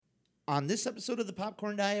On this episode of the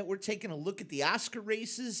Popcorn Diet, we're taking a look at the Oscar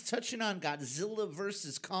races, touching on Godzilla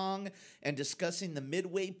vs. Kong, and discussing the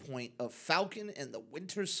midway point of Falcon and the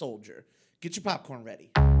Winter Soldier. Get your popcorn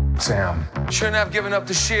ready. Sam, shouldn't have given up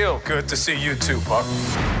the shield. Good to see you too, Buck.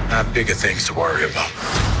 I have bigger things to worry about.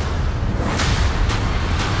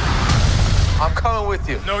 I'm coming with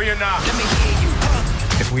you. No, you're not. Let me hear you.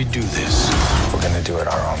 If we do this, we're gonna do it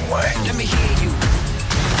our own way. Let me hear you.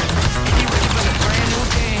 If you ready for the brand new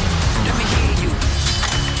thing, let me hear you.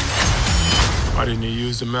 Why didn't you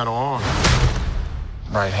use the metal arm?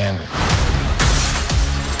 Right-handed.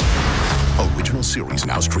 Original series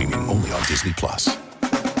now streaming only on Disney+.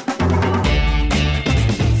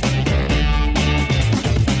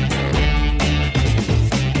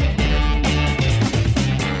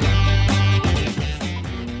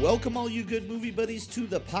 Welcome, all you good movie buddies, to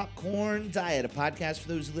the Popcorn Diet, a podcast for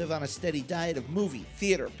those who live on a steady diet of movie,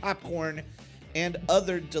 theater, popcorn, and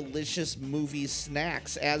other delicious movie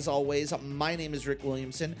snacks. As always, my name is Rick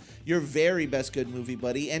Williamson, your very best good movie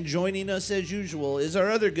buddy, and joining us as usual is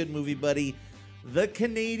our other good movie buddy, the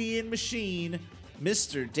Canadian Machine,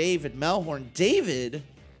 Mr. David Melhorn. David,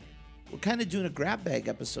 we're kind of doing a grab bag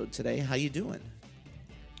episode today. How you doing?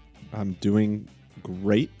 I'm doing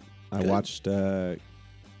great. Good. I watched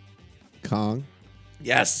Kong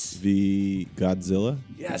Yes. v. Godzilla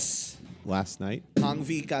Yes. last night. Kong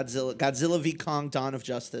v. Godzilla. Godzilla v. Kong, Dawn of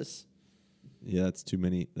Justice. Yeah, that's too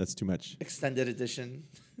many. That's too much. Extended edition.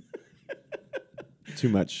 Too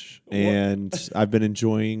much. And I've been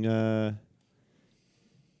enjoying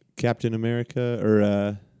Captain America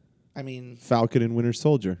or I mean, Falcon and Winter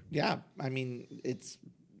Soldier. yeah. I mean, it's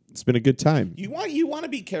It's been a good time. you want to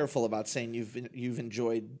be careful about saying you've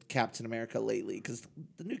enjoyed Captain America lately, because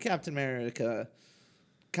the new Captain America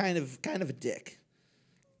kind of a dick,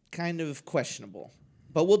 kind of questionable.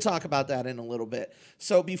 But we'll talk about that in a little bit.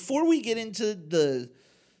 So before we get into the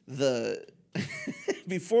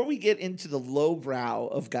before we get into the low brow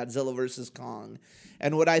of Godzilla versus Kong,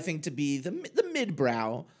 and what I think to be the mid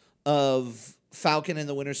brow of Falcon and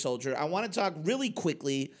the Winter Soldier, I want to talk really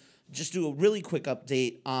quickly. Just do a really quick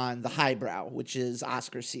update on the highbrow, which is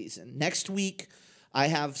Oscar season. Next week, I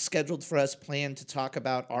have scheduled for us planned to talk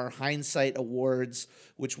about our Hindsight Awards,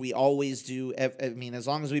 which we always do. I mean, as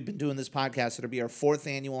long as we've been doing this podcast, it'll be our 4th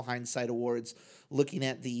annual Hindsight Awards, looking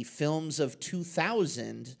at the films of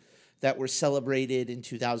 2000 that were celebrated in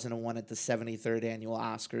 2001 at the 73rd annual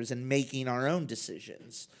Oscars and making our own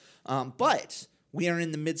decisions. But we are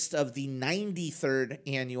in the midst of the 93rd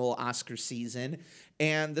annual Oscar season,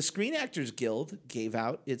 and the Screen Actors Guild gave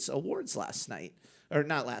out its awards last night. Or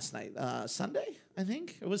not last night, Sunday, I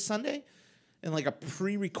think. It was Sunday. And like a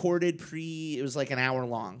pre-recorded, it was like an hour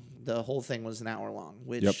long. The whole thing was an hour long,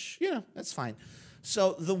 which, that's fine.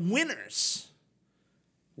 So the winners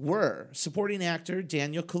were supporting actor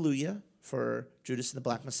Daniel Kaluuya for Judas and the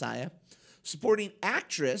Black Messiah, supporting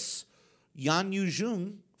actress Yan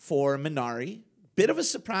Yu-jung for Minari. Bit of a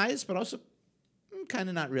surprise, but also kind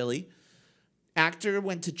of not really. Actor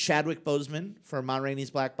went to Chadwick Boseman for Ma Rainey's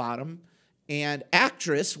Black Bottom, and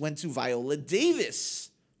actress went to Viola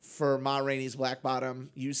Davis for Ma Rainey's Black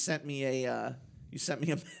Bottom. You sent me an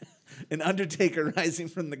Undertaker rising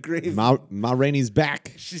from the grave. Ma Rainey's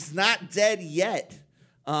back. She's not dead yet.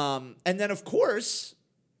 And then, of course,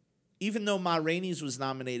 even though Ma Rainey's was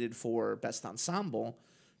nominated for Best Ensemble,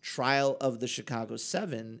 Trial of the Chicago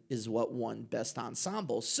 7 is what won Best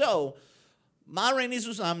Ensemble. So Ma Rainey's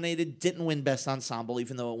was nominated, didn't win Best Ensemble,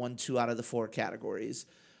 even though it won 2 out of the 4 categories.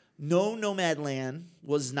 No Nomadland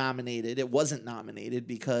was nominated. It wasn't nominated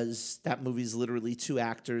because that movie's literally 2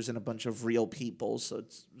 actors and a bunch of real people, so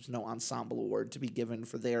there's no ensemble award to be given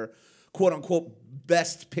for their quote-unquote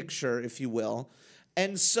best picture, if you will.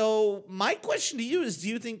 And so my question to you is, do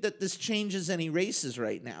you think that this changes any races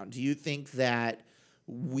right now? Do you think that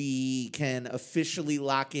we can officially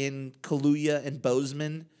lock in Kaluuya and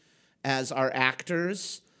Boseman as our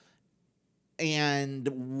actors? And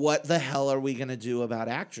what the hell are we going to do about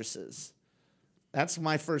actresses? That's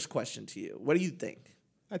my first question to you. What do you think?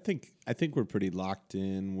 I think we're pretty locked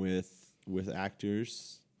in with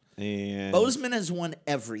actors. And Boseman has won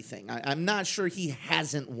everything. I'm not sure he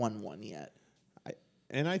hasn't won one yet.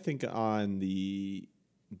 I think on the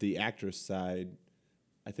actress side,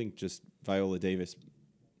 I think just Viola Davis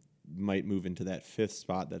might move into that 5th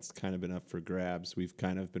spot that's kind of been up for grabs. We've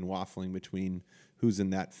kind of been waffling between who's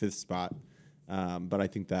in that 5th spot. But I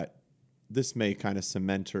think that this may kind of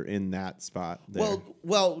cement her in that spot there.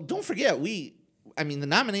 Well, don't forget, the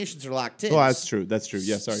nominations are locked in. Oh, that's true.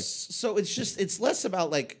 Yeah, sorry. So it's less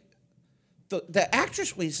about like the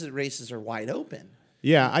actress races are wide open.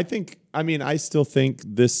 Yeah, I still think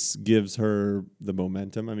this gives her the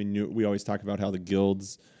momentum. I mean, we always talk about how the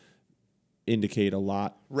guilds indicate a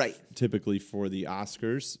lot, Right. typically for the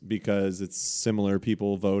Oscars, because it's similar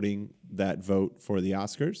people voting that vote for the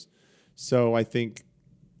Oscars. So I think,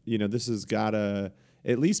 this has got to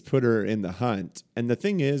at least put her in the hunt. And the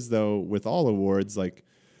thing is, though, with all awards, like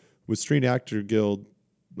with Screen Actor Guild,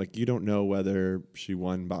 like you don't know whether she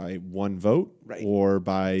won by one vote Right. or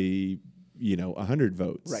by 100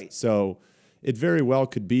 votes. Right. So it very well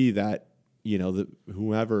could be that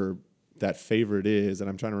whoever that favorite is, and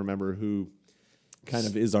I'm trying to remember who kind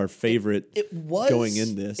of is our favorite It was going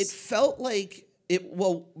in this. It felt like it.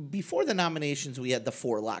 Well, before the nominations, we had the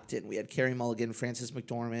 4 locked in. We had Carey Mulligan, Frances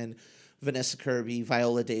McDormand, Vanessa Kirby,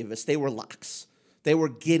 Viola Davis. They were locks. They were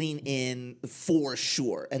getting in for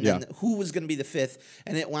sure. And then who was going to be the 5th?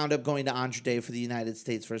 And it wound up going to Andra Day for the United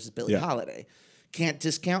States versus Billie Holiday. Can't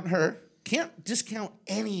discount her. Can't discount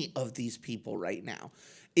any of these people right now.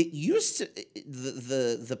 It used to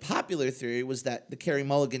the popular theory was that the Carey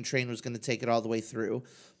Mulligan train was going to take it all the way through,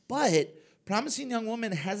 but Promising Young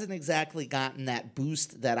Woman hasn't exactly gotten that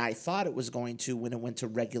boost that I thought it was going to when it went to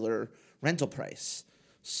regular rental price.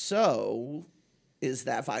 So, is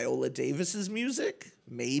that Viola Davis's music?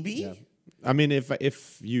 Maybe. Yeah. I mean,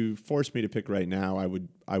 if you force me to pick right now,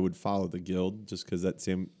 I would follow the Guild just because that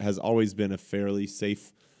has always been a fairly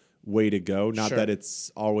safe way to go. Not that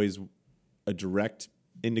it's always a direct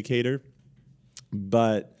indicator,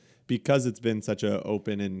 but because it's been such a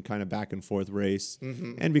open and kind of back and forth race,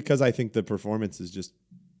 and because I think the performance is just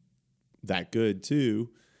that good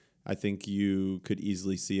too, I think you could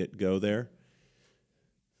easily see it go there.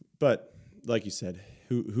 But like you said,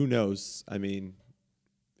 who knows? I mean,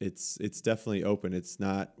 it's definitely open. It's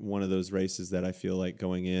not one of those races that I feel like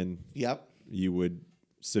going in, you would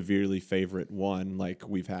severely favorite one like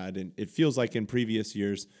we've had. And it feels like in previous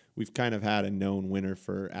years, we've kind of had a known winner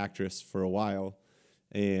for actress for a while,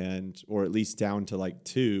 or at least down to like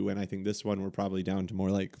 2. And I think this one we're probably down to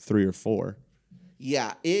more like 3 or 4.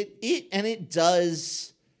 Yeah, it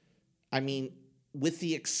does. I mean, with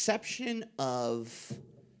the exception of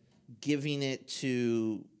giving it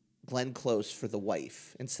to Glenn Close for The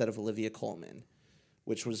Wife instead of Olivia Colman,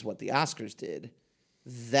 which was what the Oscars did,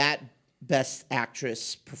 that Best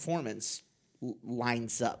Actress performance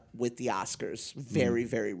lines up with the Oscars very,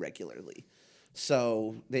 very regularly.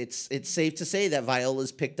 So it's safe to say that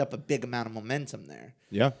Viola's picked up a big amount of momentum there.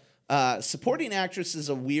 Yeah. Supporting actress is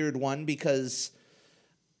a weird one because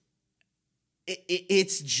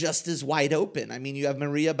it's just as wide open. I mean, you have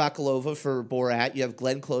Maria Bakalova for Borat. You have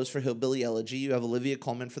Glenn Close for Hillbilly Elegy. You have Olivia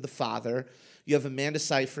Colman for The Father. You have Amanda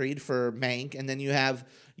Seyfried for Mank. And then you have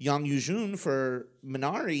Yang Yoo-jun for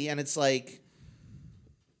Minari. And it's like,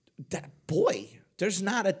 there's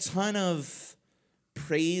not a ton of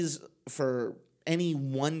praise for any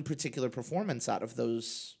one particular performance out of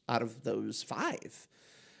those 5.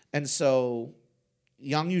 And so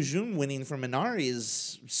Yang Yoo-jun winning for Minari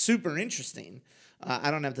is super interesting.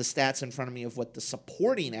 I don't have the stats in front of me of what the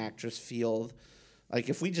supporting actress field, like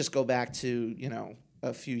if we just go back to,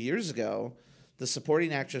 a few years ago, the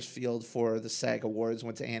supporting actress field for the SAG Awards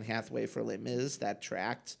went to Anne Hathaway for Les Mis, that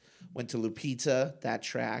tracked. Went to Lupita, that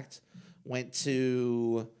tracked. Went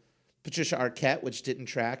to Patricia Arquette, which didn't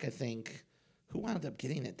track, I think. Who wound up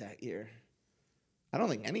getting it that year? I don't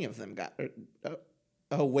think any of them got it.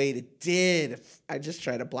 Oh, wait, it did. I just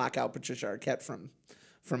tried to block out Patricia Arquette from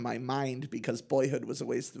my mind because Boyhood was a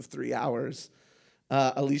waste of 3 hours.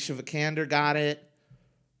 Alicia Vikander got it.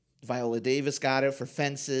 Viola Davis got it for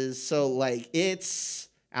Fences. So, it's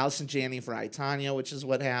Allison Janney for I, Tonya, which is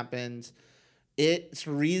what happened. It's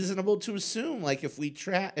reasonable to assume, if we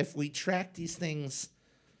track these things,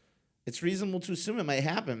 it's reasonable to assume it might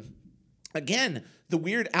happen. Again, the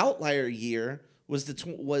weird outlier year was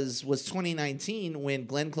 2019 when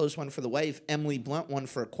Glenn Close won for The Wife, Emily Blunt won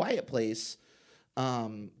for A Quiet Place,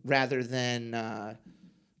 rather than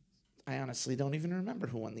I honestly don't even remember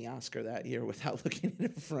who won the Oscar that year without looking at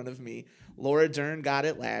it in front of me. Laura Dern got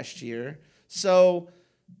it last year. So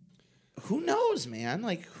who knows, man?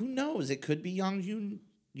 Who knows? It could be Yang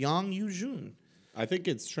Yoo-jun. I think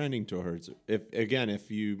it's trending to her.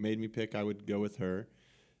 If you made me pick, I would go with her.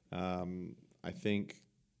 I think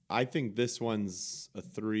this one's a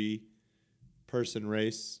 3-person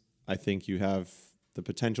race. I think you have the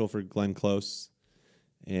potential for Glenn Close,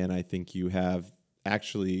 and I think you have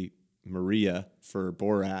actually Maria for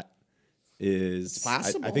Borat. It's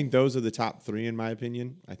possible. I think those are the top 3 in my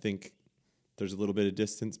opinion. I think there's a little bit of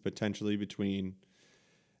distance potentially between.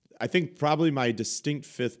 I think probably my distinct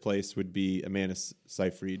 5th place would be Amanda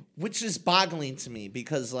Seyfried, which is boggling to me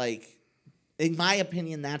because in my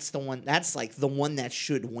opinion, that's the one. That's like the one that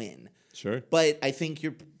should win. Sure. But I think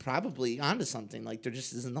you're probably onto something. Like there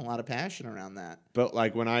just isn't a lot of passion around that. But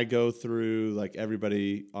like when I go through like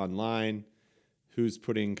everybody online who's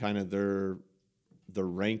putting kind of the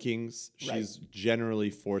rankings, she's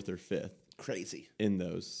generally 4th or 5th. Crazy. In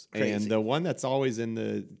those. Crazy. And the one that's always in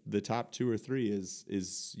the top 2 or 3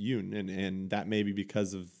 is Yoon, and that may be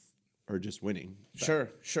because of her just winning. Sure.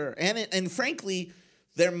 And frankly,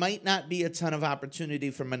 there might not be a ton of opportunity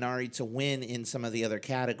for Minari to win in some of the other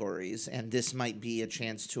categories, and this might be a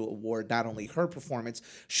chance to award not only her performance.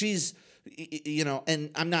 She's, and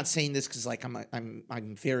I'm not saying this because like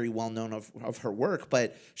I'm very well known of her work,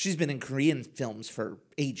 but she's been in Korean films for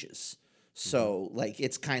ages. So like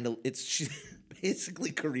she's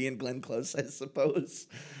basically Korean Glenn Close, I suppose.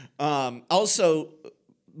 Also,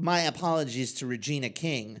 my apologies to Regina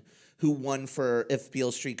King, who won for If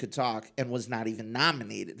Beale Street Could Talk and was not even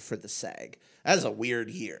nominated for the SAG. That's a weird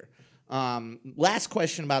year. Last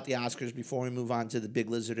question about the Oscars before we move on to The Big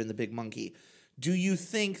Lizard and The Big Monkey. Do you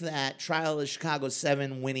think that Trial of Chicago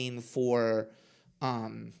 7 winning for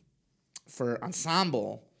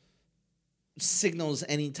ensemble signals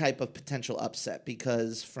any type of potential upset?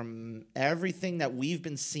 Because from everything that we've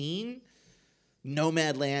been seeing,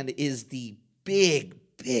 Nomadland is the big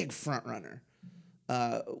front runner.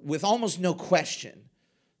 With almost no question.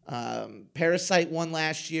 Parasite won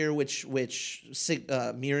last year, which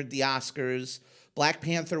mirrored the Oscars. Black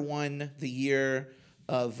Panther won the year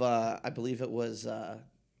of I believe it was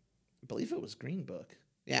Green Book.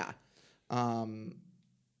 Yeah.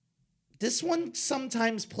 This one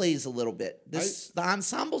sometimes plays a little bit. The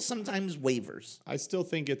ensemble sometimes wavers. I still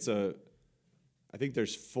think I think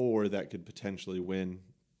there's 4 that could potentially win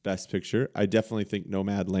Best Picture. I definitely think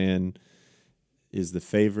Nomadland is the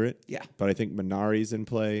favorite. Yeah. But I think Minari's in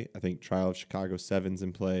play. I think Trial of Chicago 7's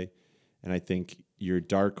in play. And I think your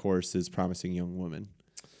dark horse is Promising Young Woman.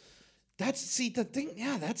 That's the thing.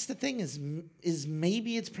 Yeah, that's the thing is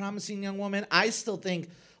maybe it's Promising Young Woman. I still think,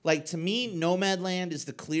 like, to me, Nomadland is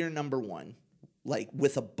the clear number 1, like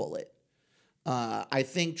with a bullet. I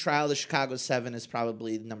think Trial of Chicago 7 is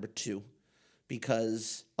probably number 2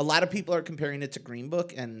 because a lot of people are comparing it to Green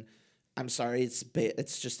Book, and I'm sorry,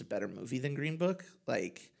 it's just a better movie than Green Book.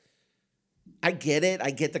 Like, I get it.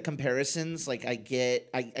 I get the comparisons. Like,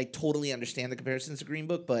 I totally understand the comparisons to Green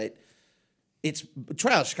Book, but it's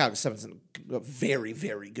Trial of Chicago 7 is a very,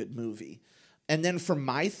 very good movie. And then for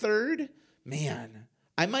my third, man,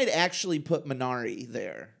 I might actually put Minari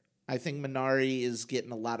there. I think Minari is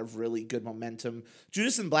getting a lot of really good momentum.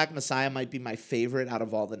 Judas and Black Messiah might be my favorite out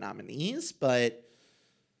of all the nominees, but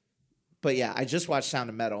yeah, I just watched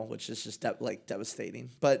Sound of Metal, which is just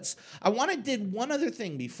devastating. But I did one other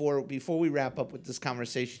thing before we wrap up with this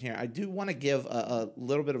conversation here. I do want to give a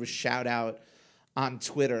little bit of a shout out on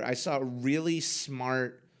Twitter. I saw a really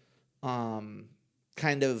smart kind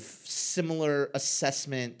of similar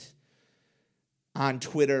assessment on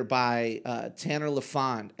Twitter by Tanner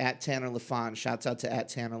LaFond, at Tanner LaFond. Shouts out to at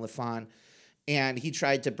Tanner LaFond. And he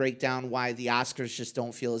tried to break down why the Oscars just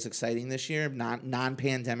don't feel as exciting this year,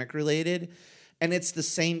 non-pandemic related. And it's the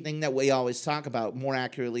same thing that we always talk about. More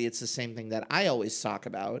accurately, it's the same thing that I always talk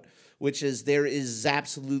about, which is there is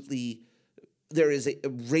a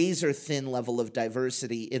razor-thin level of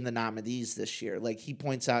diversity in the nominees this year. Like, he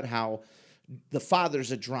points out how The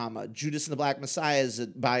Father's a drama, Judas and the Black Messiah is a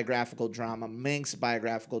biographical drama, Manx a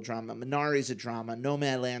biographical drama, Minari's a drama,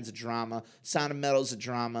 Nomadland's a drama, Sound of Metal's a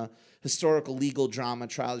drama, historical legal drama,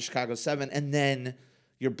 Trial of Chicago 7, and then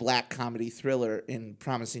your black comedy thriller in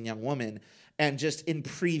Promising Young Woman. And just in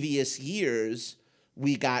previous years,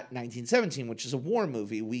 we got 1917, which is a war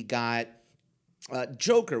movie. We got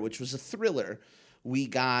Joker, which was a thriller. We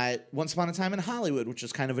got Once Upon a Time in Hollywood, which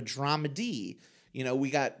was kind of a dramedy. You know, we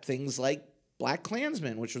got things like Black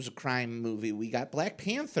Klansman, which was a crime movie. We got Black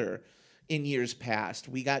Panther in years past.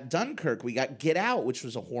 We got Dunkirk. We got Get Out, which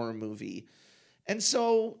was a horror movie. And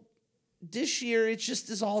so this year, it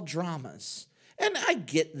just is all dramas. And I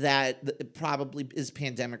get that it probably is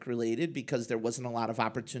pandemic related because there wasn't a lot of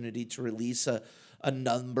opportunity to release a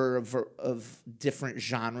number of different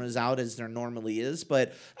genres out as there normally is.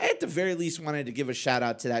 But I at the very least wanted to give a shout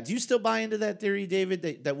out to that. Do you still buy into that theory,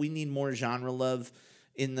 David, that we need more genre love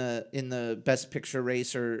in the Best Picture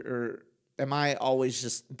race, or am I always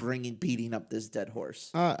just beating up this dead horse?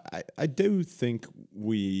 I do think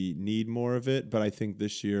we need more of it, but I think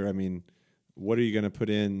this year, I mean, what are you going to put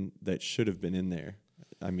in that should have been in there?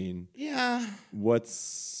 I mean, yeah,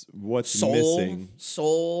 what's missing?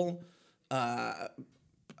 Soul. I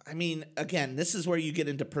mean, again, this is where you get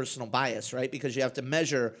into personal bias, right? Because you have to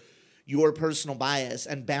measure, your personal bias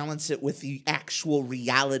and balance it with the actual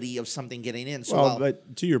reality of something getting in. So Well,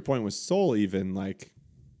 but to your point with Soul, even like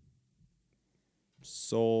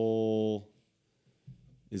Soul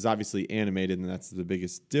is obviously animated, and that's the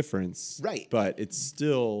biggest difference. Right. But it's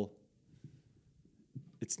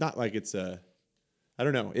not like it's I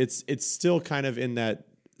don't know. It's still kind of in that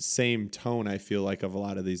same tone, I feel like, of a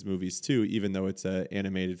lot of these movies too, even though it's an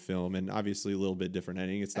animated film and obviously a little bit different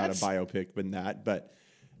ending. It's not a biopic, but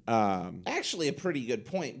actually a pretty good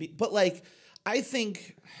point. But like, I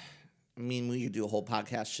think, I mean, we could do a whole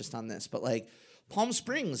podcast just on this, but like Palm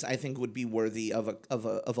Springs, I think would be worthy of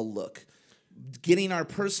a look. Getting our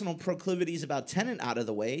personal proclivities about Tenet out of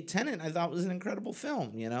the way. Tenet, I thought, was an incredible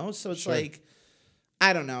film, you know? So it's like,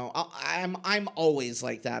 I don't know. I'm always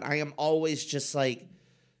like that. I am always just like,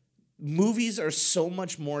 movies are so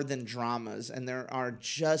much more than dramas, and there are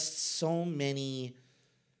just so many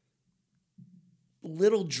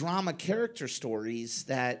little drama character stories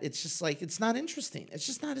that it's just like, it's not interesting. It's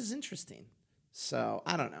just not as interesting. So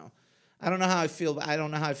I don't know. I don't know how I feel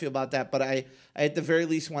about that, but I at the very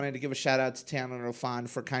least wanted to give a shout out to Tanner Rofan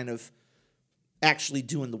for kind of actually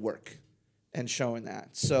doing the work and showing that.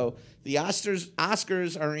 So the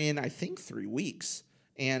Oscars are in, I think, 3 weeks.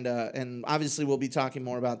 And obviously we'll be talking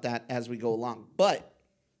more about that as we go along. But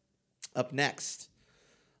up next,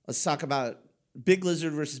 let's talk about Big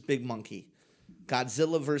Lizard versus Big Monkey.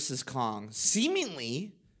 Godzilla versus Kong.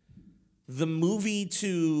 Seemingly the movie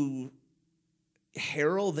to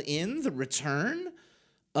herald in the return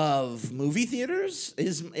of movie theaters.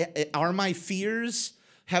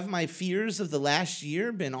 Have my fears of the last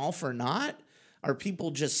year been all for naught? Are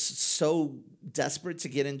people just so desperate to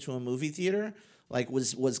get into a movie theater? Like,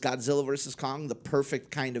 was Godzilla vs. Kong the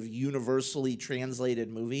perfect kind of universally translated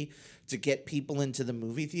movie to get people into the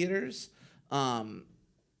movie theaters?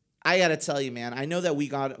 I got to tell you, man, I know that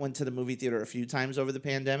we went to the movie theater a few times over the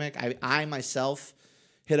pandemic. I myself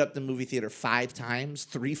hit up the movie theater 5 times,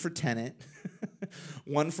 3 for Tenet,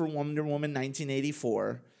 1 for Wonder Woman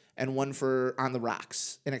 1984, and 1 for On the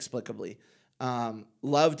Rocks, inexplicably.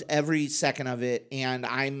 Loved every second of it,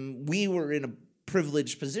 and we were in a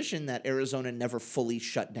privileged position that Arizona never fully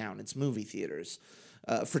shut down its movie theaters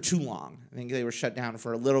for too long. I think they were shut down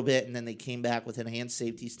for a little bit, and then they came back with enhanced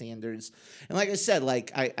safety standards. And like I said,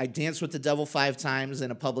 like I danced with the devil 5 times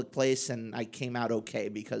in a public place, and I came out okay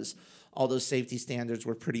because all those safety standards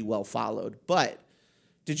were pretty well followed. But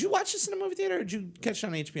did you watch this in a movie theater, or did you catch it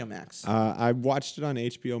on HBO Max? I watched it on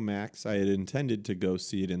HBO Max. I had intended to go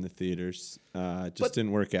see it in the theaters. Just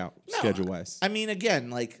didn't work out schedule-wise. I mean, again,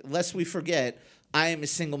 like, lest we forget, I am a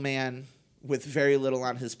single man with very little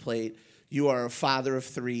on his plate. You are a father of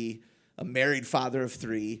 3, a married father of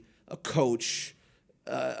 3, a coach,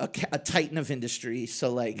 a titan of industry.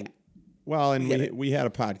 So, like... Well, and we had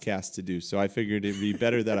a podcast to do, so I figured it'd be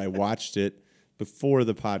better that I watched it before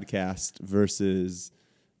the podcast versus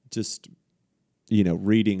just,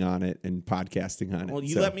 reading on it and podcasting on it. Well,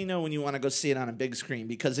 you let me know when you want to go see it on a big screen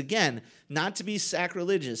because, again, not to be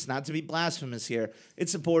sacrilegious, not to be blasphemous here,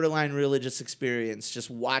 it's a borderline religious experience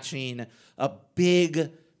just watching a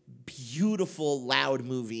big, beautiful, loud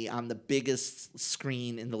movie on the biggest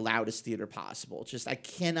screen in the loudest theater possible. Just, I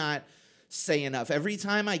cannot say enough. Every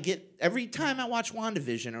time I watch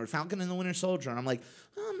WandaVision or Falcon and the Winter Soldier, and I'm like,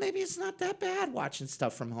 oh, maybe it's not that bad watching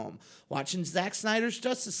stuff from home. Watching Zack Snyder's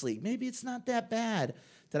Justice League, maybe it's not that bad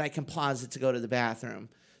that I can pause it to go to the bathroom.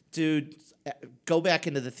 Dude, go back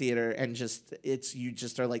into the theater and you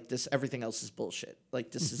just are like, this, everything else is bullshit.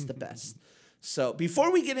 Like, this is the best. So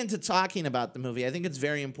before we get into talking about the movie, I think it's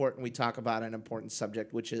very important we talk about an important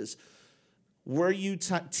subject, which is, were you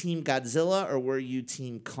Team Godzilla or were you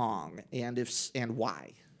Team Kong, and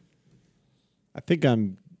why? I think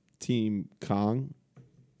I'm Team Kong.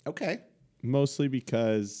 Okay. Mostly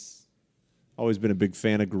because I've always been a big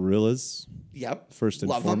fan of gorillas. Yep. First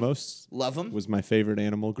and foremost. Love them. Was my favorite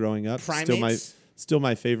animal growing up. Primates. Still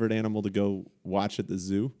my favorite animal to go watch at the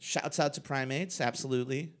zoo. Shouts out to primates,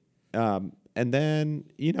 absolutely. And then,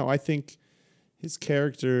 I think his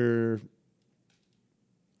character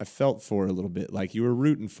I felt for a little bit. Like, you were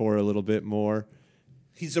rooting for a little bit more.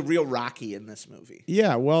 He's a real Rocky in this movie.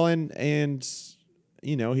 Yeah, well, and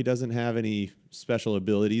he doesn't have any special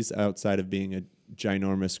abilities outside of being a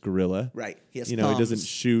ginormous gorilla. Right. He has he thumbs. doesn't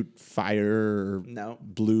shoot fire or no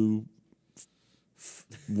blue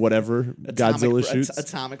whatever Godzilla shoots.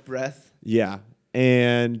 Atomic breath. Yeah.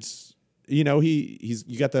 And you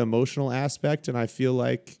got the emotional aspect, and I feel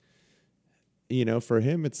like for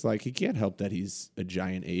him, it's like he can't help that he's a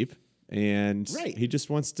giant ape, and he just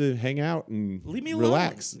wants to hang out and leave me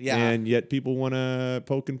relax. alone. Yeah. And yet people want to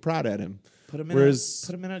poke and prod at him. Put him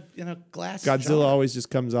Whereas in a glass. Godzilla jar. always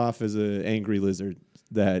just comes off as an angry lizard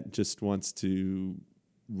that just wants to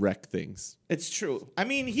wreck things. It's true. I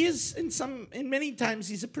mean, he is in many times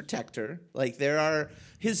he's a protector. Like there are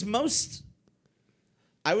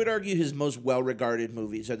I would argue his most well-regarded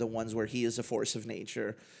movies are the ones where he is a force of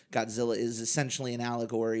nature. Godzilla is essentially an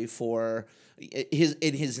allegory for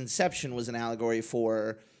his inception was an allegory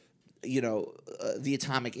for the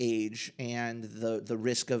atomic age and the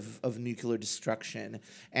risk of nuclear destruction.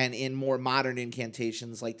 And in more modern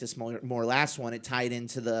incantations like this more last one, it tied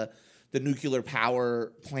into the nuclear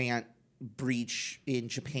power plant breach in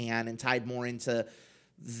Japan and tied more into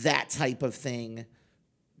that type of thing.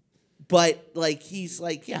 But he's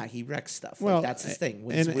he wrecks stuff. Well, that's his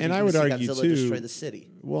thing. And I would argue Godzilla too. destroy the city.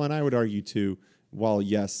 Well, and I would argue too. While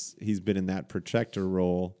yes, he's been in that protector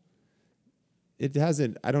role, it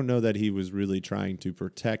hasn't. I don't know that he was really trying to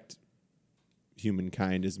protect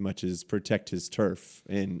humankind as much as protect his turf,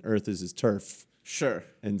 and Earth is his turf. Sure.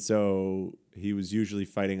 And so he was usually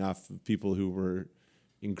fighting off people who were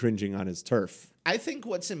infringing on his turf. I think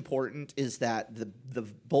what's important is that the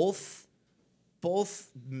both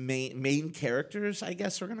main characters, I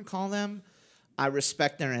guess we're gonna call them, I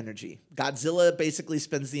respect their energy. Godzilla basically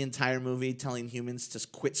spends the entire movie telling humans to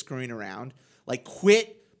quit screwing around,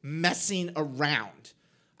 quit messing around.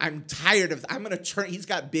 I'm tired of. I'm gonna turn. He's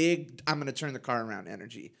got big. I'm gonna turn the car around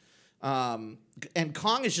energy. And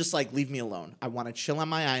Kong is just leave me alone. I want to chill on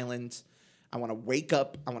my island. I want to wake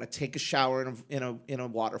up. I want to take a shower in a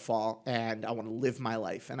waterfall, and I want to live my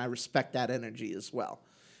life. And I respect that energy as well.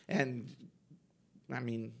 And I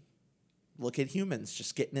mean, look at humans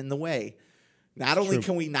just getting in the way. Not only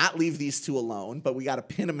can we not leave these two alone, but we got to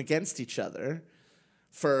pin them against each other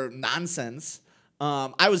for nonsense.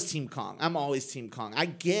 I was Team Kong. I'm always Team Kong. I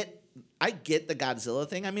get the Godzilla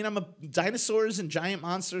thing. I mean, dinosaurs and giant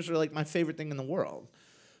monsters are my favorite thing in the world.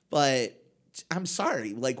 But I'm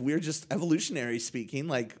sorry, we're just evolutionary speaking.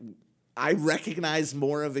 I recognize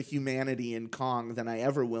more of a humanity in Kong than I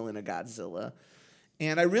ever will in a Godzilla.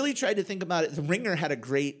 And I really tried to think about it. The Ringer had a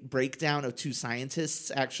great breakdown of two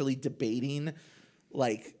scientists actually debating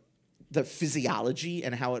the physiology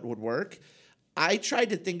and how it would work. I tried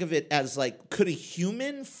to think of it as could a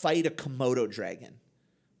human fight a Komodo dragon,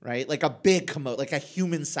 right? A big Komodo, a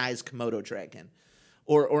human-sized Komodo dragon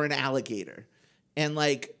or an alligator. And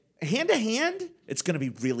hand to hand, it's going to be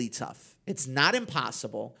really tough. It's not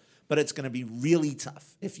impossible, but it's going to be really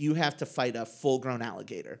tough if you have to fight a full-grown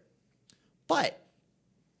alligator. But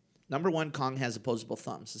number one, Kong has opposable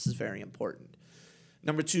thumbs. This is very important.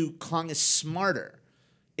 Number two, Kong is smarter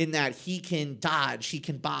in that he can dodge, he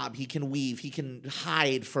can bob, he can weave, he can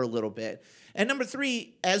hide for a little bit. And number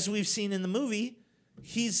three, as we've seen in the movie,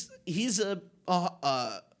 he's an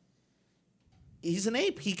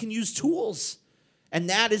ape. He can use tools. And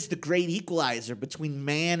that is the great equalizer between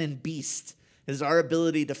man and beast, is our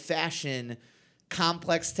ability to fashion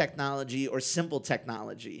complex technology or simple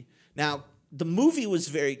technology. Now, the movie was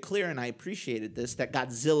very clear, and I appreciated this, that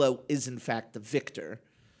Godzilla is in fact the victor,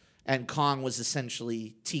 and Kong was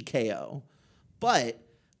essentially TKO. But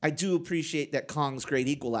I do appreciate that Kong's great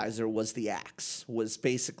equalizer was the axe, was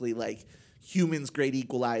basically humans' great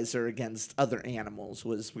equalizer against other animals,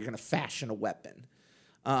 was we're going to fashion a weapon.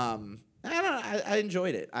 I don't know, I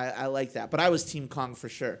enjoyed it. I like that. But I was Team Kong for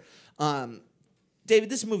sure. David,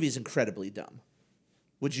 this movie is incredibly dumb.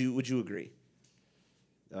 Would you agree?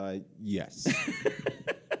 Yes.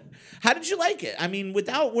 How did you like it? I mean, we're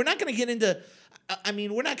not going to get into.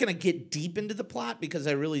 We're not going to get deep into the plot because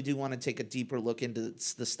I really do want to take a deeper look into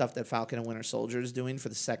the stuff that Falcon and Winter Soldier is doing for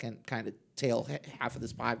the second kind of tail half of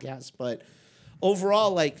this podcast. But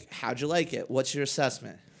overall, how'd you like it? What's your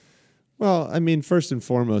assessment? Well, I mean, first and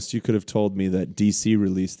foremost, you could have told me that DC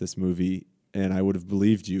released this movie, and I would have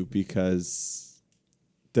believed you because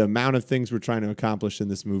the amount of things we're trying to accomplish in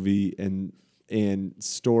this movie and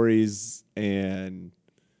stories and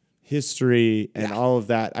history and all of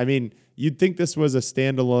that. I mean, you'd think this was a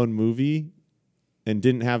standalone movie and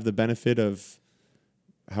didn't have the benefit of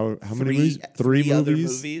how many movies? Three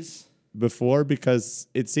movies before, because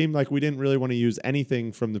it seemed like we didn't really want to use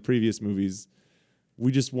anything from the previous movies.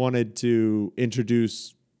 We just wanted to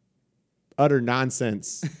introduce utter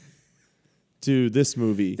nonsense to this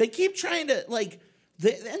movie. They keep trying to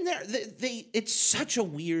it's such a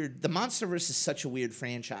weird. The MonsterVerse is such a weird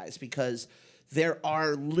franchise because there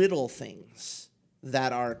are little things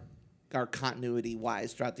that are continuity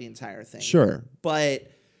wise throughout the entire thing. Sure, but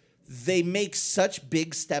they make such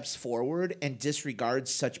big steps forward and disregard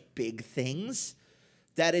such big things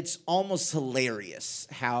that it's almost hilarious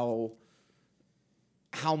how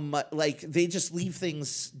much they just leave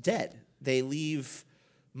things dead. They leave.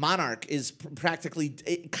 Monarch is practically,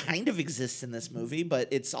 it kind of exists in this movie, but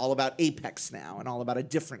it's all about Apex now and all about a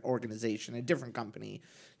different organization, a different company.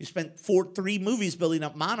 You spent 3 movies building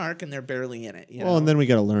up Monarch, and they're barely in it. You know? And then we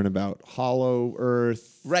got to learn about Hollow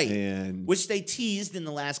Earth, right? And which they teased in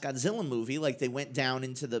the last Godzilla movie. Like they went down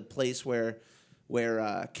into the place where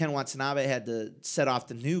Ken Watanabe had to set off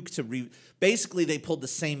the nuke to basically they pulled the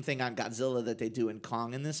same thing on Godzilla that they do in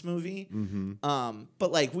Kong in this movie. Mm-hmm.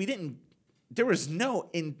 But like there was no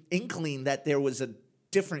inkling that there was a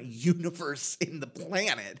different universe in the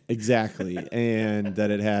planet. Exactly. And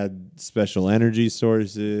that it had special energy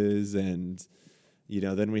sources, and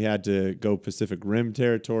then we had to go Pacific Rim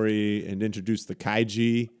territory and introduce the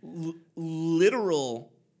Kaiji.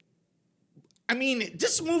 Literal. I mean,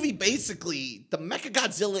 this movie basically, the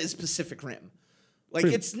Mechagodzilla is Pacific Rim. Like,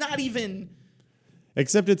 it's not even...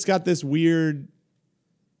 Except it's got this weird...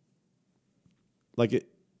 Like,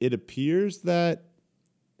 it appears that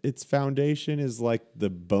its foundation is like the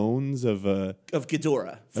bones of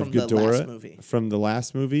Ghidorah from the last movie. From the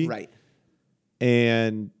last movie. Right.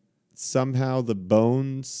 And somehow the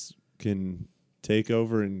bones can take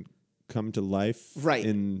over and come to life. Right.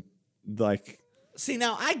 In, like... See,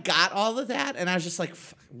 now I got all of that, and I was just like,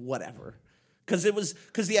 whatever. Because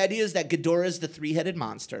the idea is that Ghidorah is the 3-headed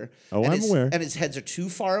monster. Oh, and I'm aware. And his heads are too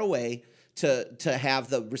far away to have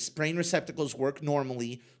the brain receptacles work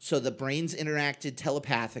normally, so the brains interacted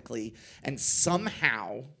telepathically, and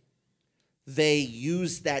somehow they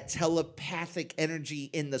use that telepathic energy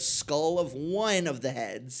in the skull of one of the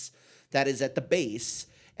heads that is at the base,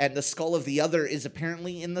 and the skull of the other is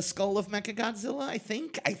apparently in the skull of Mechagodzilla, I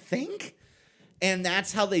think. And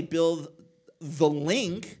that's how they build the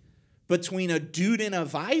link between a dude in a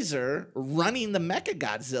visor running the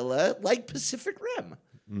Mechagodzilla like Pacific Rim.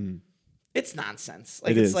 Mm. It's nonsense.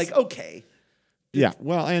 Like, it's like, okay. Yeah,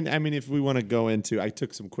 well, and I mean, if we want to go into... I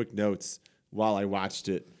took some quick notes while I watched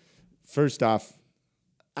it. First off...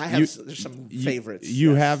 there's some favorites.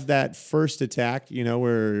 You have that first attack,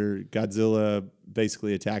 where Godzilla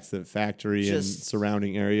basically attacks the factory and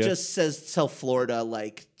surrounding area. Just tell Florida,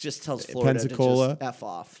 just tells Florida Pensacola, to just F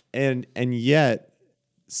off. And yet,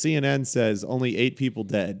 CNN says only 8 people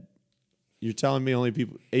dead. You're telling me only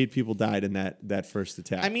 8 people died in that first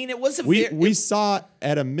attack. I mean, it was we saw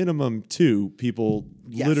at a minimum 2 people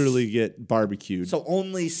literally get barbecued. So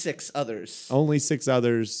only 6 others. Only 6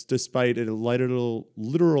 others, despite a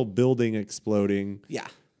literal building exploding. Yeah.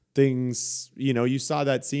 Things, you saw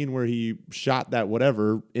that scene where he shot that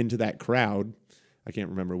whatever into that crowd. I can't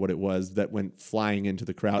remember what it was that went flying into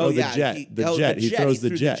the crowd. Oh, the yeah. jet. He throws the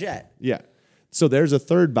jet. Yeah. So there's a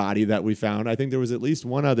third body that we found. I think there was at least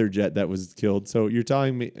one other jet that was killed. So you're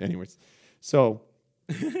telling me... Anyways. So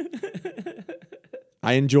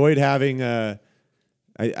I enjoyed having...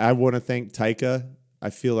 I want to thank Taika.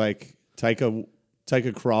 I feel like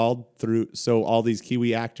Taika crawled through so all these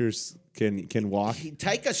Kiwi actors can walk.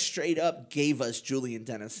 Taika straight up gave us Julian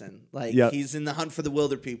Dennison. He's in The Hunt for the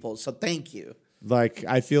Wilder People. So thank you.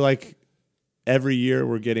 I feel like every year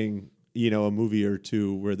we're getting... a movie or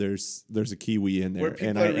 2 where there's a Kiwi in there,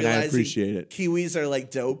 and I appreciate it. Kiwis are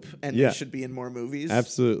dope, and they should be in more movies.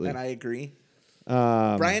 Absolutely, and I agree.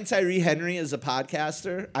 Brian Tyree Henry is a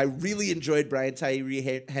podcaster. I really enjoyed Brian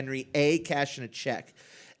Tyree Henry, A, cashing a check,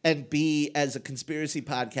 and B, as a conspiracy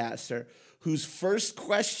podcaster whose first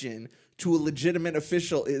question to a legitimate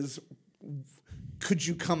official is, could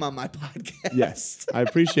you come on my podcast? Yes, I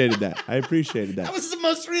appreciated that. That was the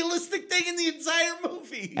most realistic thing in the entire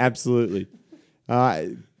movie. Absolutely.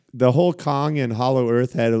 The whole Kong and Hollow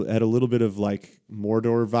Earth had a little bit of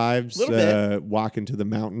Mordor vibes. Little bit. Walking to the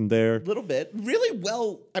mountain there. A little bit. Really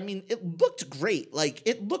well. I mean, it looked great.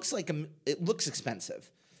 It looks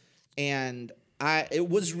expensive, and it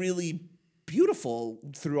was really beautiful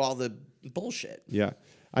through all the bullshit. Yeah.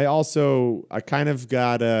 I kind of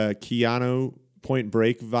got Keanu Point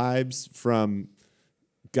Break vibes from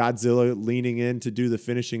Godzilla leaning in to do the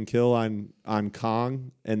finishing kill on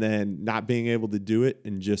Kong and then not being able to do it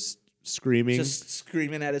and just screaming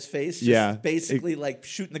at his face. Basically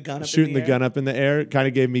shooting the gun up in the air. It kind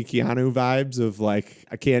of gave me Keanu vibes of I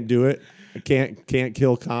can't do it. I can't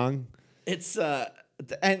kill Kong. It's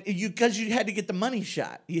and because you had to get the money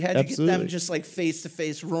shot. You had to get them just face to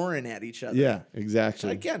face roaring at each other. Yeah, exactly. So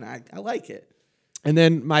again, I like it. And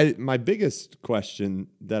then my biggest question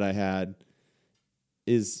that I had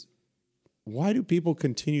is, why do people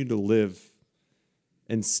continue to live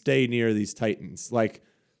and stay near these titans?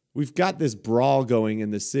 We've got this brawl going in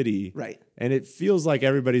the city. Right. And it feels like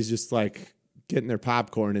everybody's just getting their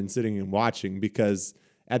popcorn and sitting and watching, because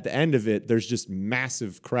at the end of it, there's just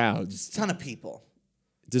massive crowds. Ton of people.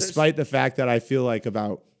 Despite the fact that I feel like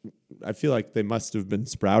they must have been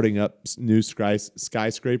sprouting up new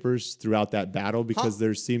skyscrapers throughout that battle because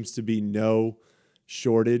there seems to be no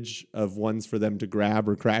shortage of ones for them to grab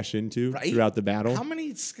or crash into throughout the battle. How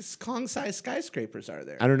many Kong-sized skyscrapers are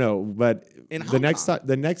there? I don't know, but In the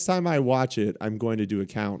Hong next time I watch it, I'm going to do a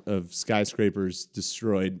count of skyscrapers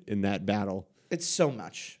destroyed in that battle. It's so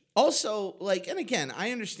much. Also, like, and again,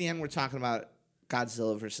 I understand we're talking about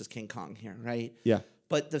Godzilla versus King Kong here, right? Yeah.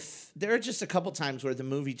 But there are just a couple times where the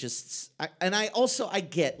movie I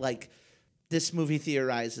get, like, this movie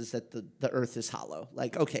theorizes that the Earth is hollow.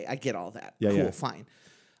 Like, okay, I get all that. Yeah, cool, yeah. fine.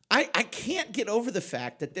 I can't get over the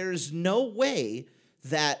fact that there's no way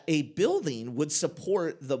that a building would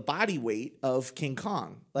support the body weight of King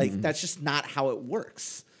Kong. Like, that's just not how it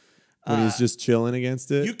works. When he's just chilling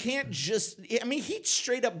against it. You can't just... I mean, he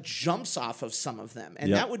straight up jumps off of some of them. And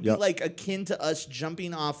Yep, that would be, like, akin to us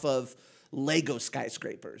jumping off of Lego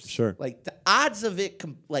skyscrapers. Sure. Like, the odds of it...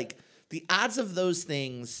 the odds of those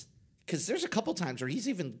things... Because there's a couple times where he's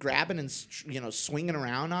even grabbing and swinging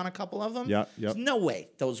around on a couple of them. Yep. There's no way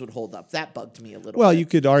those would hold up. That bugged me a little. Well, bit. you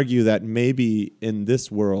could argue that maybe in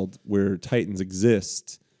this world where Titans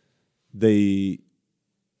exist, they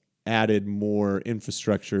added more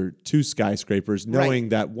infrastructure to skyscrapers, knowing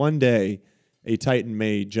that one day a Titan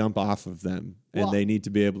may jump off of them, and they need to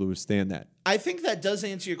be able to withstand that. I think that does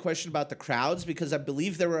answer your question about the crowds, because I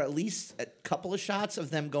believe there were at least a couple of shots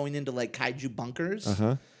of them going into like kaiju bunkers.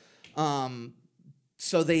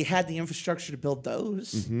 So they had the infrastructure to build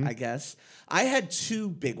those, I guess. I had two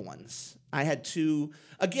big ones.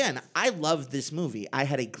 Again, I loved this movie. I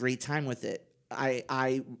had a great time with it.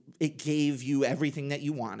 It gave you everything that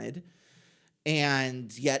you wanted.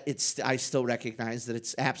 And yet I still recognize that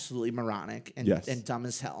it's absolutely moronic and dumb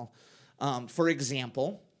as hell. For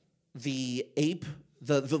example, the ape,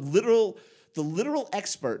 the literal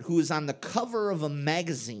expert who is on the cover of a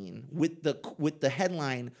magazine with the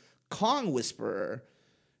headline Kong Whisperer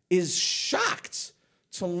is shocked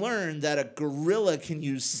to learn that a gorilla can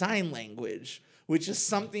use sign language, which is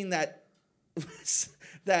something that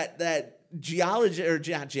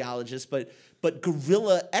but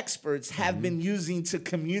gorilla experts have been using to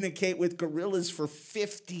communicate with gorillas for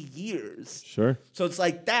 50 years. Sure. So it's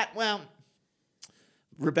like that. Well,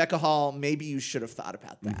 Rebecca Hall, maybe you should have thought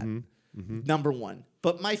about that. Number one.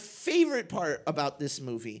 But my favorite part about this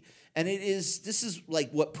movie, and this is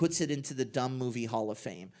like what puts it into the dumb movie Hall of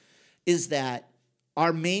Fame, is that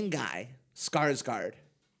our main guy, Skarsgård,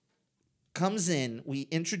 comes in. We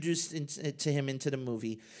introduced to him into the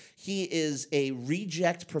movie. He is a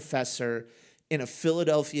reject professor in a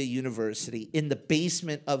Philadelphia university, in the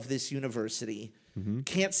basement of this university,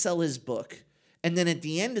 can't sell his book. And then at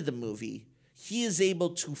the end of the movie, he is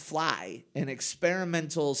able to fly an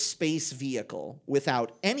experimental space vehicle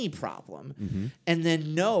without any problem, and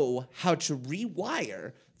then know how to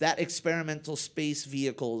rewire that experimental space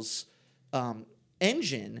vehicle's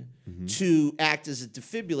engine to act as a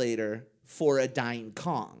defibrillator for a dying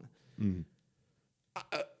Kong.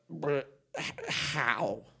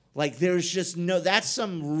 How? Like, there's just that's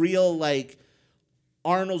some real, like,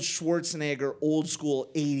 Arnold Schwarzenegger old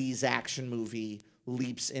school 80s action movie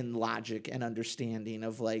leaps in logic and understanding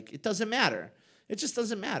of, like, it doesn't matter. It just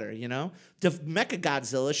doesn't matter, you know?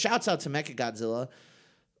 Mechagodzilla, shouts out to Mechagodzilla,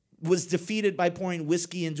 was defeated by pouring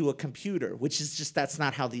whiskey into a computer, which is just, that's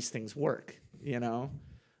not how these things work, you know?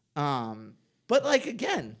 But, like,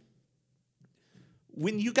 again,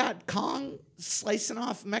 when you got Kong slicing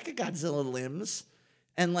off Mechagodzilla limbs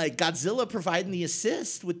and, like, Godzilla providing the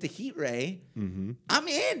assist with the heat ray, I'm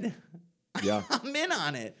in. Yeah. I'm in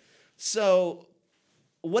on it. So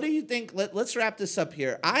what do you think? Let's wrap this up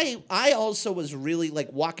here. I also was really,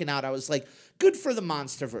 like, walking out, I was like, good for the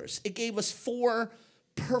Monsterverse. It gave us 4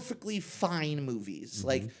 perfectly fine movies.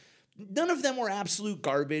 Like, none of them were absolute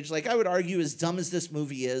garbage. Like, I would argue, as dumb as this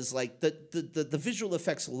movie is, like, the visual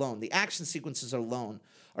effects alone, the action sequences alone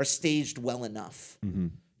are staged well enough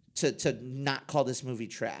to not call this movie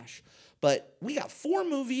trash. But we got 4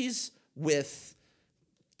 movies with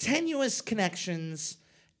tenuous connections,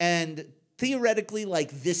 and theoretically,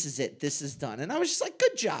 like, this is it. This is done. And I was just like,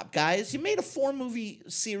 good job, guys. You made a 4-movie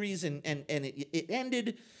series, and it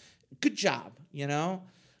ended. Good job, you know?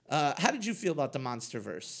 How did you feel about the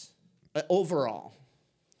Monsterverse overall?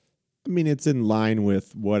 I mean, it's in line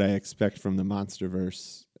with what I expect from the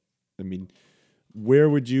Monsterverse. I mean, where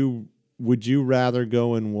would you rather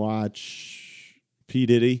go and watch P.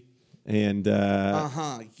 Diddy and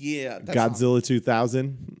yeah, Godzilla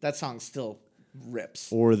 2000? That song still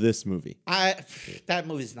rips. Or this movie? That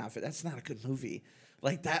movie's not. That's not a good movie.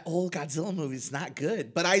 Like, that old Godzilla movie is not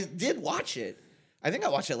good. But I did watch it. I think I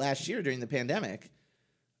watched it last year during the pandemic.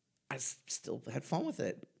 I still had fun with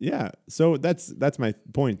it. Yeah. So that's my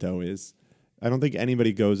point, though, is I don't think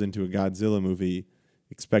anybody goes into a Godzilla movie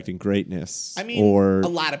expecting greatness. I mean, or a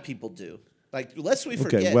lot of people do. Like, lest we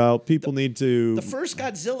forget. Okay, well, people need to... The first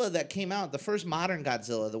Godzilla that came out, the first modern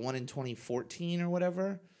Godzilla, the one in 2014 or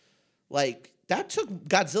whatever, like, that took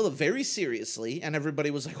Godzilla very seriously, and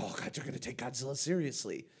everybody was like, oh, God, they're going to take Godzilla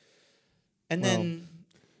seriously. And then...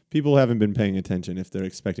 People haven't been paying attention if they're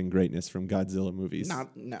expecting greatness from Godzilla movies.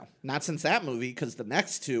 Not since that movie, because the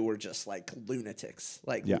next two were just, like, lunatics.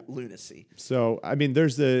 Like, lunacy. So, I mean,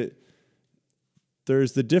 there's the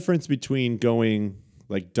difference between going...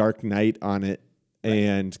 like Dark Knight on it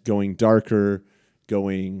and going darker,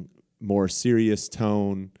 going more serious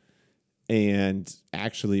tone, and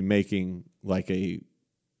actually making like a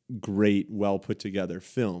great, well put together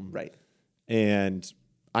film. Right. And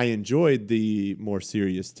I enjoyed the more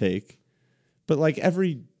serious take, but like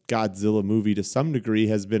every Godzilla movie to some degree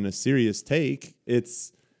has been a serious take.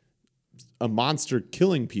 It's a monster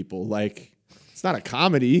killing people. Like, it's not a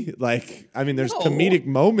comedy. Like, I mean, there's comedic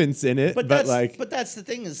moments in it, but that's the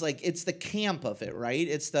thing is, like, it's the camp of it, right?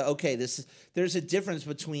 It's the there's a difference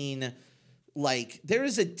between, like, there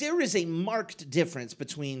is a marked difference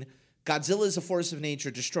between Godzilla is a force of nature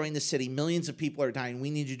destroying the city, millions of people are dying, we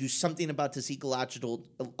need to do something about this ecological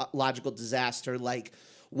disaster, like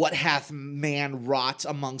what hath man wrought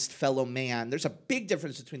amongst fellow man. There's a big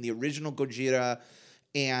difference between the original Gojira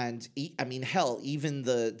and, I mean, hell, even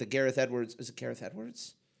the Gareth Edwards, is it Gareth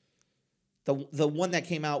Edwards? The one that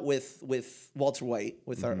came out with Walter White,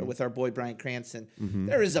 with our boy Bryan Cranston.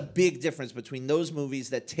 There is a big difference between those movies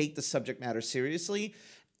that take the subject matter seriously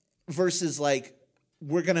versus, like,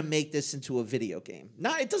 we're gonna make this into a video game.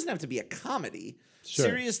 Now, it doesn't have to be a comedy. Sure.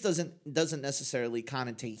 Serious doesn't necessarily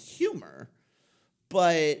connotate humor,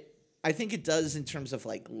 but I think it does in terms of,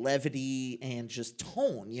 like, levity and just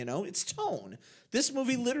tone, you know? It's tone. This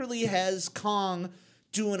movie literally has Kong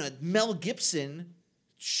doing a Mel Gibson,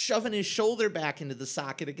 shoving his shoulder back into the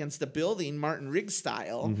socket against a building, Martin Riggs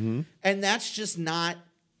style. And that's just not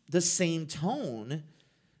the same tone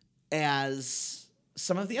as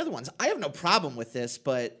some of the other ones. I have no problem with this,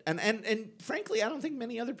 but and frankly, I don't think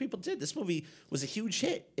many other people did. This movie was a huge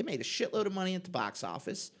hit. It made a shitload of money at the box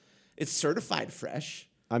office. It's certified fresh.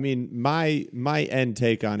 I mean, my end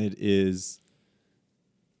take on it is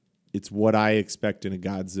it's what I expect in a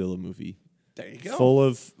Godzilla movie. There you go.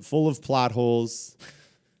 Full of plot holes.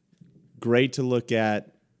 Great to look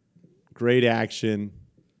at. Great action.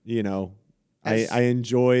 You know, I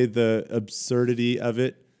enjoy the absurdity of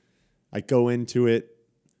it. I go into it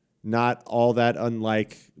not all that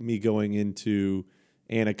unlike me going into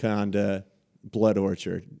Anaconda Blood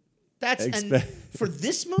Orchard. And for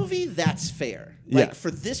this movie, that's fair. Like,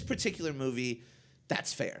 for this particular movie,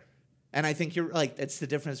 that's fair. And I think you're like, it's the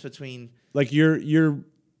difference between, like,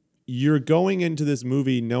 you're going into this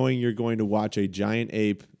movie knowing you're going to watch a giant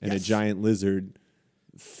ape and a giant lizard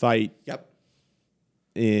fight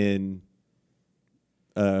in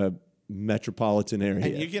a metropolitan area.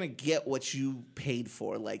 And you're going to get what you paid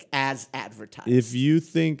for, like, as advertised. If you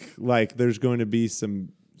think like there's going to be some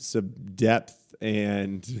depth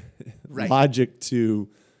and logic to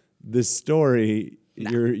this story,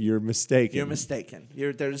 you're mistaken. You're mistaken.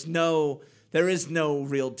 There is no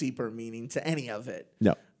real deeper meaning to any of it.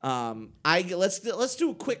 No. Let's do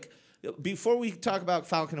a quick, before we talk about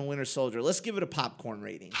Falcon and Winter Soldier, let's give it a popcorn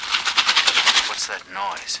rating. What's that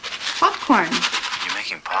noise? Popcorn. You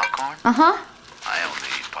making popcorn? Uh-huh. I only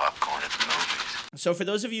eat popcorn at the movies. So for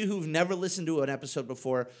those of you who've never listened to an episode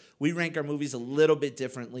before, we rank our movies a little bit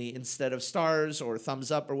differently. Instead of stars or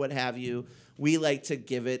thumbs up or what have you, we like to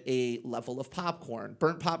give it a level of popcorn.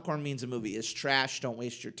 Burnt popcorn means a movie is trash, don't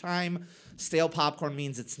waste your time. Stale popcorn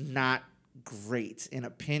means it's not great. In a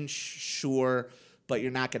pinch, sure, but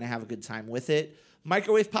you're not going to have a good time with it.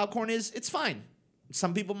 Microwave popcorn it's fine.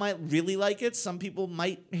 Some people might really like it. Some people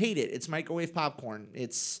might hate it. It's microwave popcorn.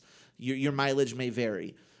 It's your mileage may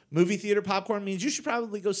vary. Movie theater popcorn means you should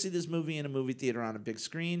probably go see this movie in a movie theater on a big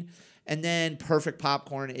screen. And then perfect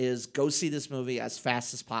popcorn is go see this movie as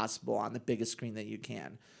fast as possible on the biggest screen that you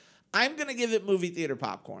can. I'm going to give it movie theater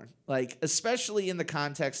popcorn, like, especially in the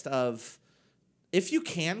context of, if you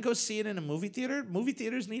can go see it in a movie theater, movie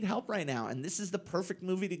theaters need help right now. And this is the perfect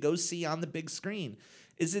movie to go see on the big screen.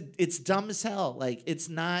 It's dumb as hell. Like, it's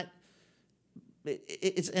not,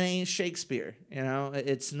 it ain't Shakespeare, you know?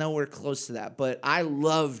 It's nowhere close to that. But I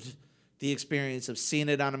loved the experience of seeing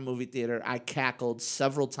it on a movie theater. I cackled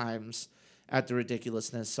several times at the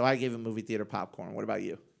ridiculousness. So I gave it movie theater popcorn. What about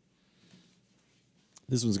you?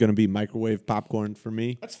 This one's going to be microwave popcorn for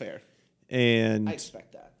me. That's fair. And I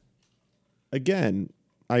expect that. again,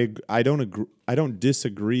 I don't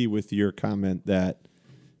disagree with your comment that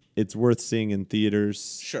it's worth seeing in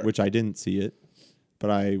theaters, Sure. which I didn't see it, but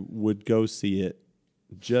I would go see it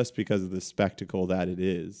just because of the spectacle that it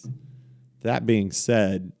is. That being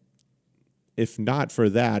said, if not for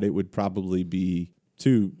that, it would probably be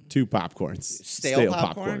two popcorns. Stale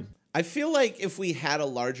popcorn? I feel like if we had a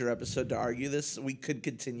larger episode to argue this, we could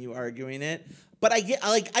continue arguing it. But I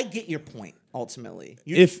get your point ultimately.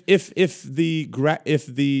 If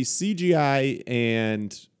the CGI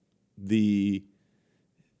and the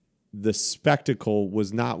spectacle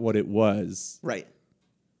was not what it was, right.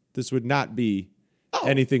 this would not be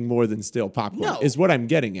anything more than stale popcorn. No. Is what I'm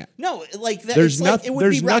getting at. No, like that. There's it's like it would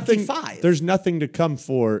be Rocky nothing. 5. There's nothing to come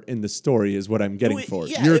for in the story. Is what I'm getting for.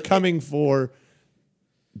 yeah, You're coming for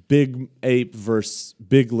big ape versus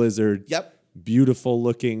big lizard. Yep. Beautiful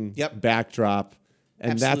looking backdrop,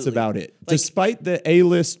 and that's Absolutely. about it. Like- Despite the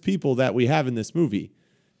A-list people that we have in this movie,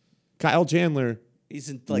 Kyle Chandler, He's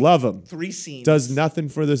in like love him, 3 scenes. does nothing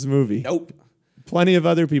for this movie. Nope. Plenty of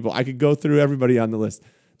other people. I could go through everybody on the list.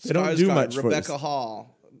 They don't do Skarsgård, much for Rebecca this.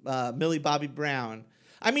 Hall, Millie Bobby Brown.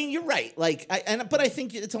 I mean, you're right. Like, but I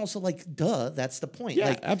think it's also like, duh, that's the point. Yeah,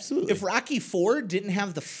 like, absolutely. If Rocky 4 didn't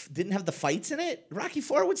have the fights in it, Rocky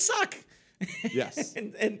 4 would suck. Yes.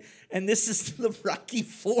 and this is the Rocky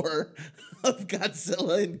 4 of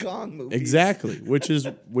Godzilla and Kong movies. Exactly, which is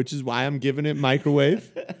why I'm giving it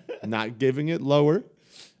microwave, not giving it lower.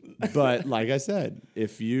 But like I said,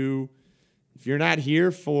 if you're not here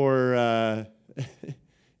for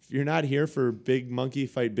if you're not here for big monkey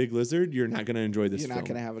fight big lizard, you're not going to enjoy this. You're film. not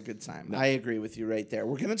going to have a good time. No. I agree with you right there.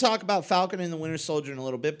 We're going to talk about Falcon and the Winter Soldier in a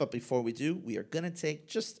little bit, but before we do, we are going to take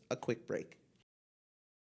just a quick break.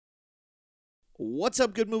 What's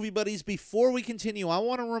up, good movie buddies? Before we continue, I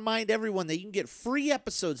want to remind everyone that you can get free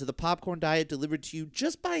episodes of the Popcorn Diet delivered to you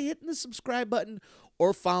just by hitting the subscribe button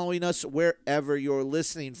or following us wherever you're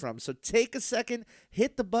listening from. So take a second,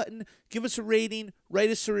 hit the button, give us a rating, write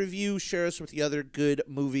us a review, share us with the other good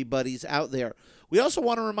movie buddies out there. We also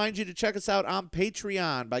want to remind you to check us out on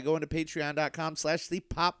Patreon by going to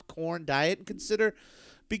patreon.com/thepopcorndiet and consider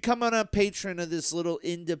becoming a patron of this little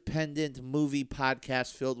independent movie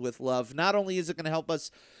podcast filled with love. Not only is it going to help us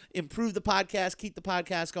improve the podcast, keep the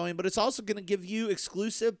podcast going, but it's also going to give you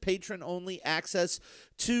exclusive patron-only access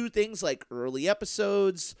to things like early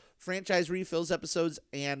episodes, franchise refills episodes,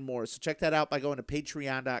 and more. So check that out by going to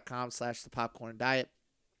patreon.com/thepopcorndiet.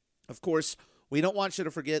 Of course, we don't want you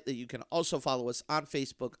to forget that you can also follow us on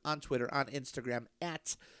Facebook, on Twitter, on Instagram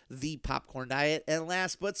at The Popcorn Diet. And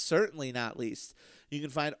last but certainly not least, you can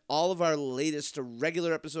find all of our latest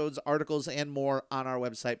regular episodes, articles, and more on our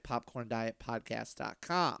website,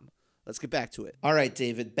 popcorndietpodcast.com. Let's get back to it. All right,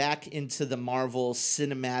 David, back into the Marvel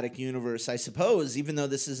Cinematic Universe, I suppose, even though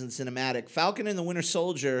this isn't cinematic. Falcon and the Winter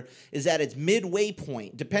Soldier is at its midway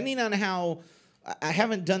point, depending on how... I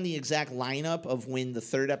haven't done the exact lineup of when the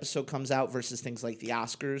third episode comes out versus things like the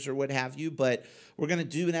Oscars or what have you, but we're going to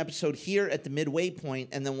do an episode here at the midway point,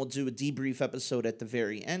 and then we'll do a debrief episode at the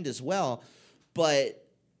very end as well. But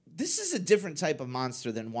this is a different type of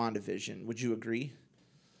monster than WandaVision. Would you agree?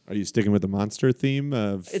 Are you sticking with the monster theme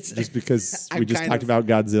of just because we just talked about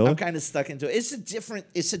Godzilla? I'm kind of stuck into it. It's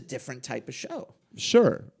a different type of show.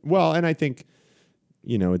 Sure. Well, and I think,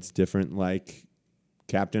 it's different like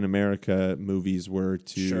Captain America movies were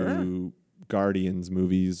to Guardians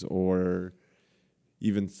movies or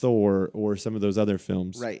even Thor or some of those other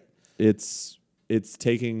films. Right. It's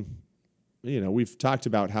taking, we've talked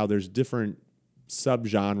about how there's different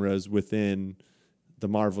subgenres within the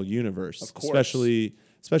Marvel universe. Of course.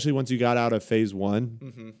 Especially once you got out of phase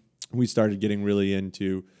 1, we started getting really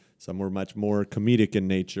into some were much more comedic in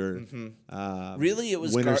nature. Really, it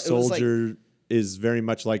was Winter Soldier it was like, is very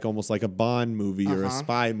much like almost like a Bond movie or a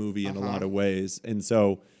spy movie in a lot of ways. And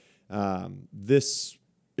so this,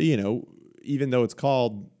 even though it's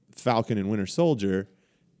called Falcon and Winter Soldier,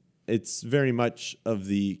 it's very much of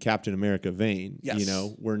the Captain America vein. Yes.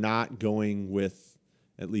 We're not going with,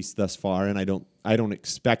 at least thus far, and I don't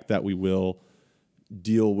expect that we will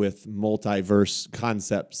deal with multiverse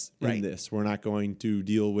concepts in this. We're not going to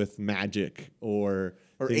deal with magic or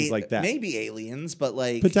things like that. Maybe aliens, but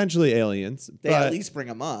like potentially aliens. they at least bring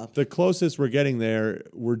them up. The closest we're getting there,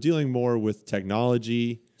 we're dealing more with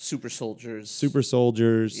technology, Super soldiers.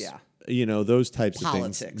 yeah, those types of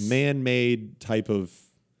things, man-made type of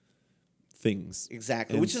things.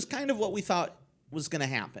 Exactly, which is kind of what we thought was going to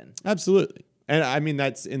happen. Absolutely, and I mean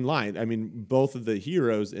that's in line. I mean, both of the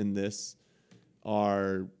heroes in this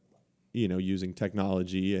are using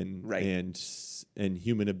technology and Right. and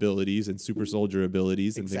human abilities and super soldier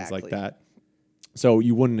abilities and things like Exactly. that. So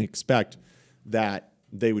you wouldn't expect that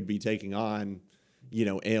they would be taking on,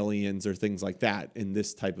 aliens or things like that in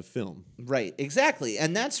this type of film. Right, exactly.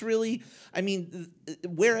 And that's really,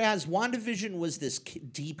 whereas WandaVision was this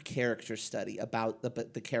deep character study about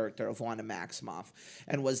the character of Wanda Maximoff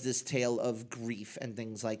and was this tale of grief and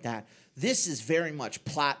things like that, this is very much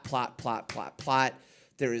plot.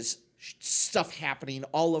 There is stuff happening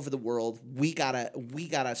all over the world. We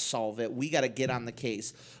gotta solve it. We gotta get on the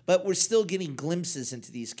case. But we're still getting glimpses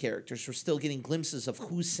into these characters. We're still getting glimpses of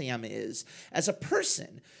who Sam is as a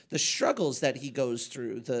person, the struggles that he goes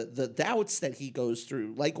through, the doubts that he goes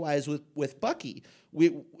through. Likewise with Bucky.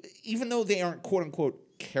 Even though they aren't quote unquote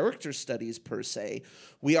character studies per se,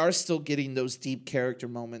 we are still getting those deep character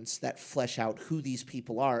moments that flesh out who these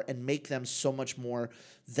people are and make them so much more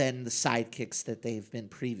than the sidekicks that they've been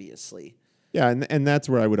previously. Yeah, and that's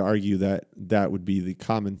where I would argue that would be the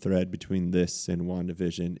common thread between this and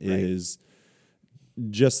WandaVision is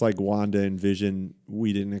just like Wanda and Vision,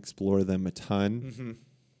 we didn't explore them a ton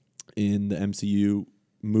in the MCU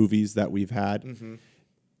movies that we've had.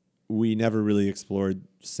 We never really explored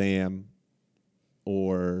Sam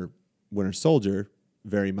or Winter Soldier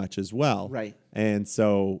very much as well. Right. And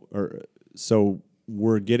so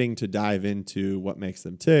we're getting to dive into what makes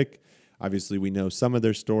them tick. Obviously, we know some of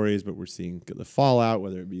their stories, but we're seeing the fallout,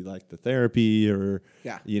 whether it be like the therapy or,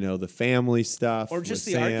 the family stuff. Or just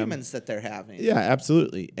the Sam. arguments that they're having. Yeah,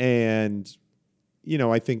 absolutely. And,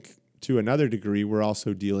 I think to another degree, we're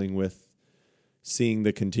also dealing with seeing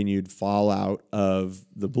the continued fallout of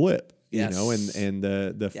the blip, Yes. and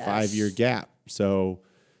the Yes. 5-year gap. So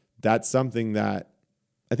that's something that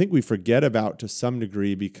I think we forget about to some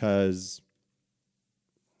degree because,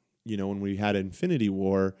 when we had Infinity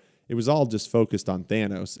War, it was all just focused on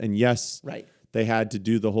Thanos. And yes, Right. they had to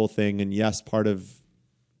do the whole thing. And yes, part of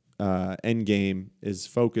Endgame is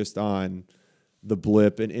focused on the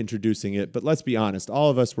blip and introducing it. But let's be honest, all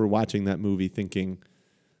of us were watching that movie thinking,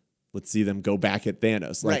 let's see them go back at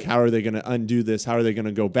Thanos. Like, Right. how are they going to undo this? How are they going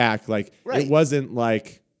to go back? Like, Right. it wasn't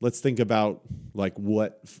like, let's think about like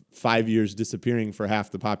what 5 years disappearing for half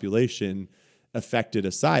the population affected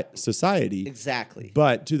a society. Exactly.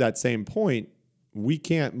 But to that same point, we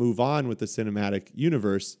can't move on with the cinematic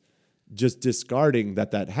universe just discarding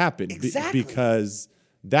that happened. Exactly. Because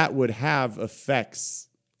that would have effects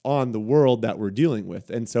on the world that we're dealing with.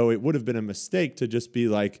 And so it would have been a mistake to just be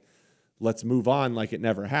like, let's move on like it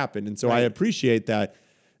never happened. And so I appreciate that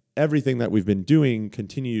everything that we've been doing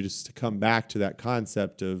continues to come back to that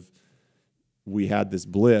concept of we had this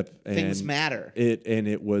blip and Things matter.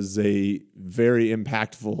 It was a very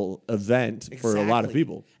impactful event for a lot of Exactly.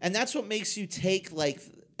 people. And that's what makes you take like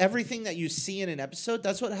everything that you see in an episode.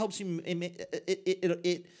 That's what helps you.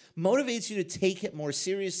 It motivates you to take it more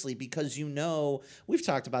seriously because we've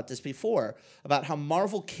talked about this before about how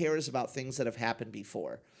Marvel cares about things that have happened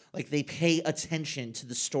before. Like they pay attention to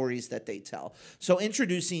the stories that they tell. So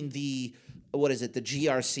introducing the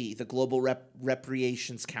GRC, the Global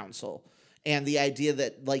Reparations Council. And the idea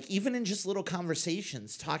that, like, even in just little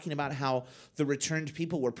conversations, talking about how the returned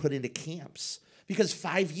people were put into camps. Because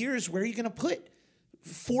 5 years, where are you going to put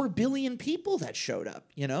 4 billion people that showed up?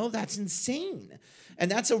 That's insane. And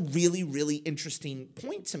that's a really, really interesting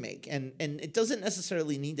point to make. And it doesn't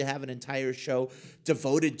necessarily need to have an entire show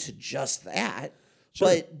devoted to just that.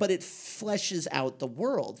 Sure. But it fleshes out the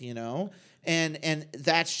world, And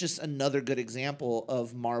that's just another good example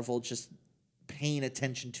of Marvel just paying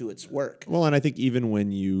attention to its work. Well, and I think even when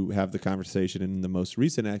you have the conversation in the most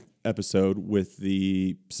recent episode with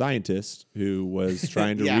the scientist who was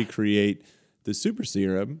trying to recreate the super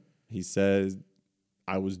serum, he says,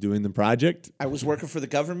 I was doing the project. I was working for the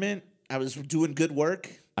government. I was doing good work.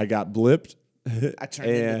 I got blipped. I turned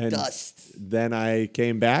into dust. Then I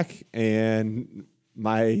came back and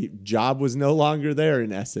my job was no longer there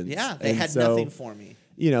in essence. Yeah, they had nothing for me.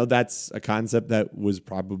 That's a concept that was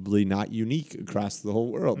probably not unique across the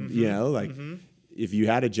whole world. If you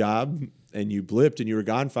had a job and you blipped and you were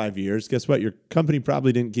gone 5 years, guess what? Your company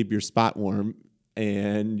probably didn't keep your spot warm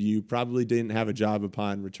and you probably didn't have a job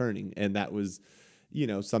upon returning. And that was,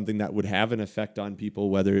 something that would have an effect on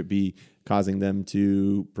people, whether it be causing them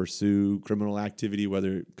to pursue criminal activity,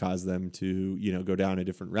 whether it caused them to, go down a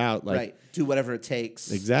different route. Do whatever it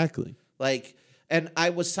takes. Exactly. And I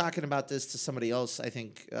was talking about this to somebody else, I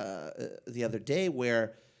think, the other day,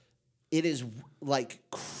 where it is like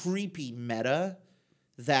creepy meta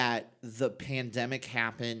that the pandemic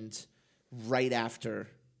happened right after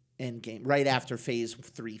Endgame, right after Phase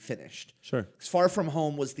 3 finished. Sure. 'Cause Far From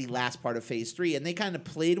Home was the last part of Phase 3, and they kind of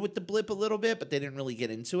played with the blip a little bit, but they didn't really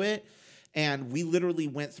get into it. And we literally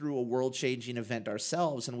went through a world-changing event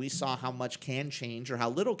ourselves, and we saw how much can change or how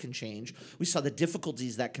little can change. We saw the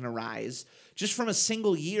difficulties that can arise just from a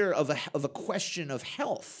single year of a question of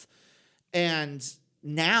health. And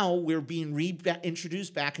now we're being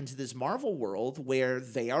introduced back into this Marvel world where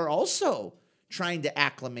they are also trying to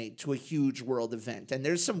acclimate to a huge world event. And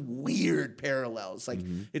there's some weird parallels. Like,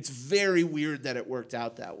 it's very weird that it worked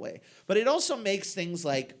out that way. But it also makes things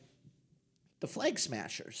like the Flag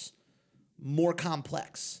Smashers more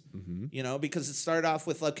complex, you know, because it started off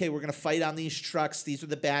with, okay, we're going to fight on these trucks. These are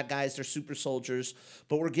the bad guys. They're super soldiers.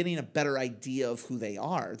 But we're getting a better idea of who they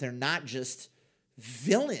are. They're not just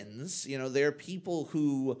villains. You know, they're people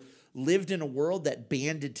who lived in a world that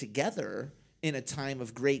banded together in a time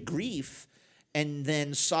of great grief and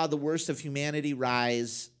then saw the worst of humanity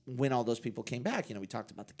rise when all those people came back. You know, we talked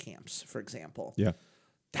about the camps, for example. Yeah.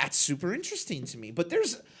 That's super interesting to me. But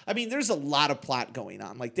there's a lot of plot going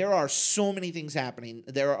on. Like, there are so many things happening.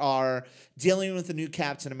 There are dealing with the new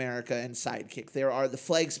Captain America and Sidekick. There are the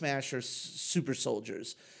Flag Smashers, super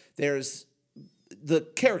soldiers. There's the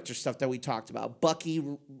character stuff that we talked about. Bucky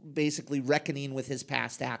basically reckoning with his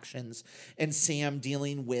past actions, and Sam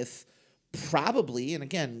dealing with probably, and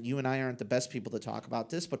again, you and I aren't the best people to talk about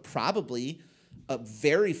this, but probably a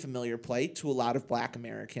very familiar plight to a lot of Black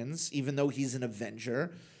Americans, even though he's an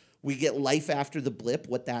Avenger. We get Life After the Blip,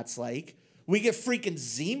 what that's like. We get freaking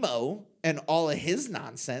Zemo and all of his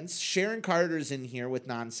nonsense. Sharon Carter's in here with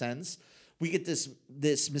nonsense. We get this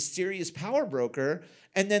mysterious power broker.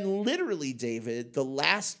 And then literally, David, the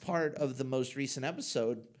last part of the most recent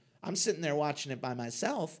episode, I'm sitting there watching it by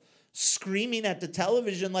myself, screaming at the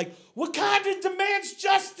television like, Wakanda demands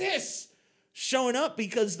justice! Showing up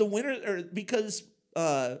because Zemo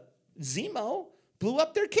blew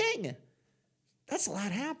up their king. That's a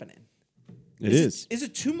lot happening. It is. Is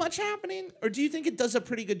it too much happening, or do you think it does a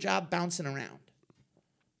pretty good job bouncing around?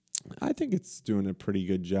 I think it's doing a pretty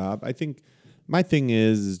good job. I think my thing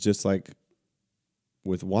is just like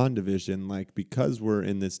with WandaVision, like, because we're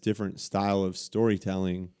in this different style of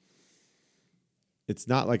storytelling, it's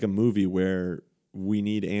not like a movie where we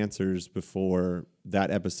need answers before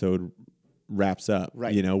that episode wraps up.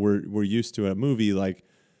 Right. You know, we're used to a movie like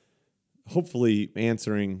hopefully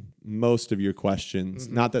answering most of your questions.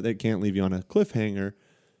 Not that they can't leave you on a cliffhanger,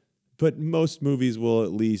 but most movies will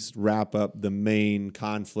at least wrap up the main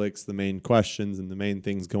conflicts, the main questions, and the main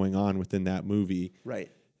things going on within that movie.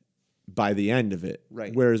 Right. By the end of it.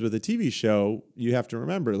 Right. Whereas with a TV show, you have to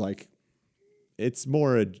remember, like, it's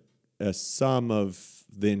more a sum of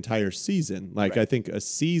the entire season. Like, Right. I think a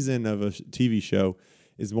season of a TV show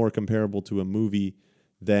is more comparable to a movie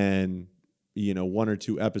than, you know, one or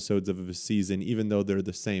two episodes of a season, even though they're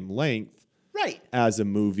the same length Right. as a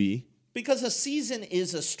movie. Because a season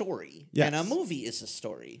is a story, Yes. and a movie is a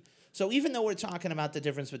story. So even though we're talking about the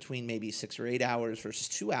difference between maybe 6 or 8 hours versus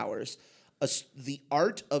 2 hours, the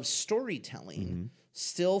art of storytelling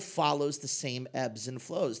still follows the same ebbs and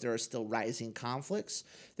flows. There are still rising conflicts.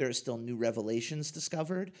 There are still new revelations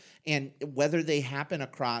discovered. And whether they happen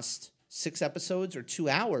across 6 episodes or 2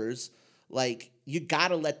 hours, like, you got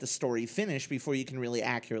to let the story finish before you can really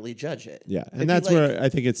accurately judge it. Yeah, It'd and be that's like- where I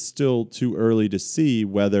think it's still too early to see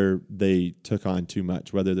whether they took on too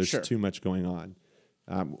much, whether there's Sure. too much going on.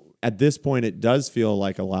 At this point, it does feel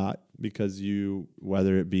like a lot because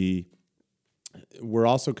whether it be, we're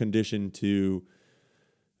also conditioned to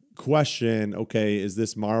question, okay, is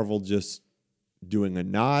this Marvel just doing a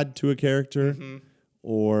nod to a character,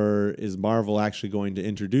 or is Marvel actually going to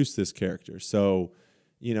introduce this character? So,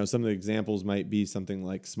 you know, some of the examples might be something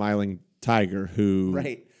like Smiling Tiger, who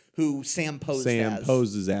Right. Who Sam posed Sam as.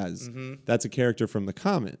 poses as. That's a character from the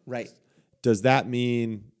comic. Right. Does that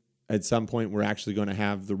mean at some point we're actually going to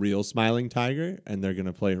have the real Smiling Tiger and they're going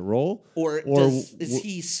to play a role? Or is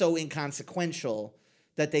he so inconsequential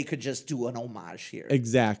that they could just do an homage here?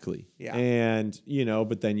 Exactly. Yeah. And, you know,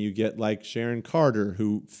 but then you get like Sharon Carter,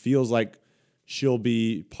 who feels like she'll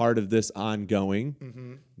be part of this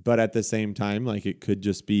ongoing, but at the same time, like, it could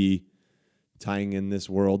just be tying in this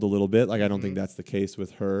world a little bit. Like, I don't think that's the case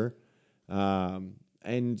with her.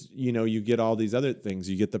 And, you know, you get all these other things.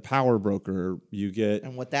 You get the power broker. You get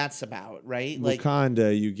And what that's about, right?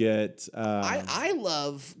 Wakanda. You get... I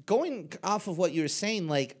love, going off of what you were saying,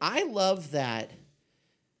 like, I love that.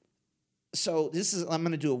 So I'm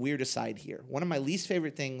going to do a weird aside here. One of my least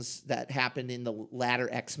favorite things that happened in the latter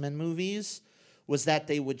X-Men movies was that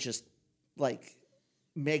they would just, like,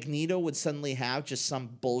 Magneto would suddenly have just some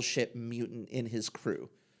bullshit mutant in his crew.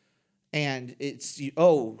 And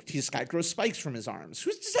this guy grows spikes from his arms.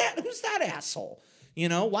 Who's that asshole? You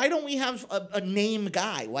know, why don't we have a name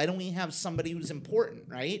guy? Why don't we have somebody who's important,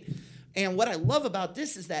 right? And what I love about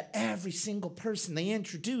this is that every single person they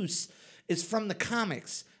introduce is from the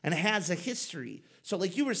comics and has a history. So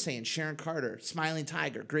like you were saying, Sharon Carter, Smiling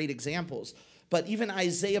Tiger, great examples. But even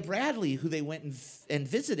Isaiah Bradley, who they went and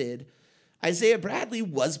visited, Isaiah Bradley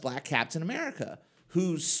was Black Captain America,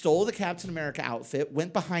 who stole the Captain America outfit,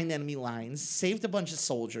 went behind enemy lines, saved a bunch of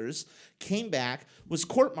soldiers, came back, was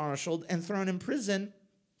court-martialed, and thrown in prison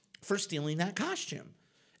for stealing that costume.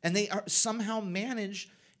 And they somehow managed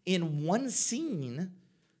in one scene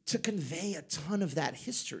to convey a ton of that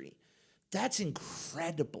history. That's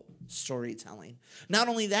incredible storytelling. Not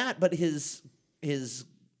only that, but his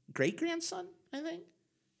great-grandson, I think,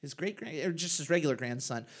 or just his regular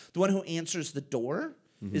grandson, the one who answers the door,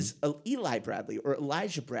 is Eli Bradley or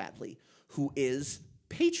Elijah Bradley, who is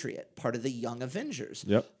Patriot, part of the Young Avengers.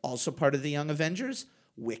 Yep. Also part of the Young Avengers,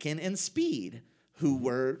 Wiccan and Speed, who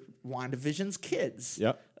were WandaVision's kids.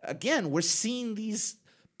 Yep. Again, we're seeing these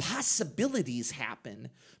possibilities happen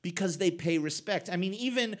because they pay respect. I mean,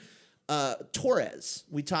 even Torres,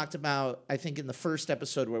 we talked about, I think in the first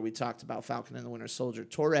episode where we talked about Falcon and the Winter Soldier,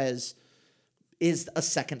 Torres is a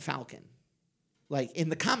second Falcon. Like in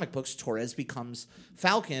the comic books, Torres becomes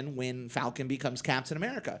Falcon when Falcon becomes Captain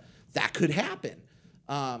America. That could happen.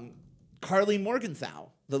 Carly Morgenthau,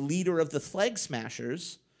 the leader of the Flag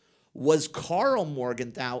Smashers, was Carl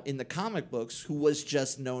Morgenthau in the comic books, who was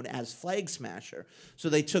just known as Flag Smasher. So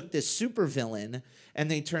they took this supervillain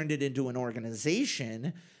and they turned it into an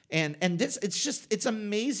organization. And it's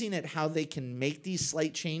amazing at how they can make these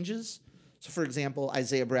slight changes. So, for example,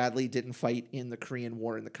 Isaiah Bradley didn't fight in the Korean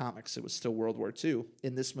War in the comics. It was still World War II.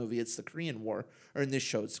 In this movie, it's the Korean War. Or in this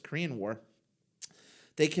show, it's the Korean War.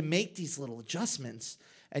 They can make these little adjustments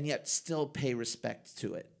and yet still pay respect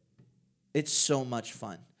to it. It's so much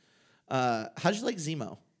fun. How'd you like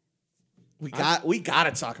Zemo? We got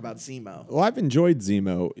to talk about Zemo. Well, I've enjoyed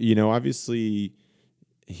Zemo. You know, obviously,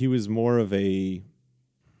 he was more of a...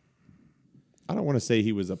 I don't want to say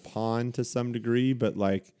he was a pawn to some degree, but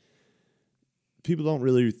like... People don't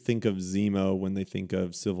really think of Zemo when they think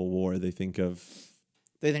of Civil War. They think of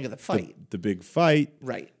the fight. The big fight.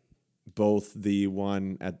 Right. Both the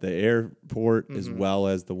one at the airport as well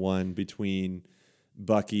as the one between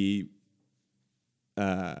Bucky,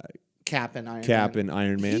 Cap and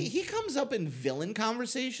Iron Man. He comes up in villain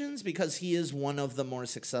conversations because he is one of the more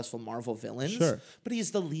successful Marvel villains. Sure. But he's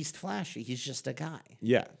the least flashy. He's just a guy.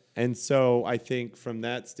 Yeah. And so I think from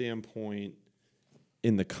that standpoint,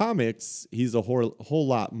 in the comics, he's a whole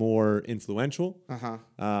lot more influential.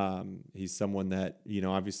 He's someone that, you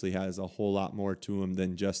know, obviously has a whole lot more to him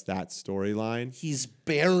than just that storyline. He's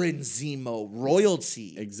Baron Zemo,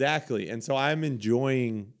 royalty. Exactly. And so I'm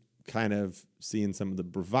enjoying kind of seeing some of the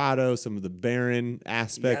bravado, some of the Baron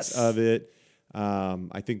aspects of it.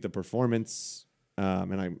 I think the performance,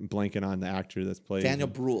 and I'm blanking on the actor that's playing Daniel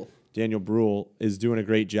Bruhl. Daniel Bruhl is doing a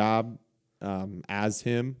great job. As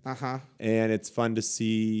him. And it's fun to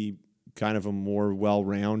see kind of a more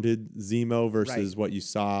well-rounded Zemo versus what you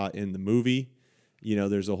saw in the movie. You know,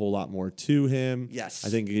 there's a whole lot more to him. Yes. I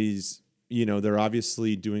think he's, you know, they're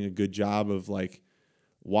obviously doing a good job of like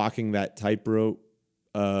walking that tightrope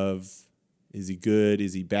of, is he good?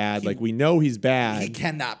 Is he bad? Like, we know he's bad. He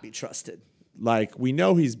cannot be trusted. Like, we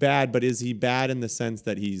know he's bad, but is he bad in the sense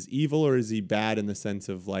that he's evil, or is he bad in the sense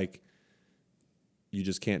of like, you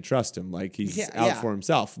just can't trust him? Like, he's out for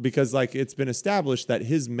himself. Because, like, it's been established that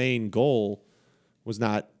his main goal was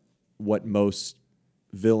not what most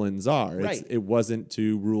villains are. Right. It wasn't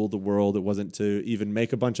to rule the world. It wasn't to even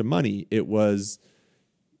make a bunch of money. It was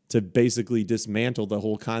to basically dismantle the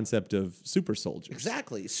whole concept of super soldiers.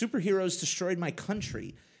 Exactly. Superheroes destroyed my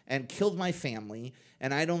country and killed my family,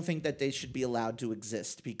 and I don't think that they should be allowed to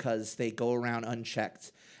exist because they go around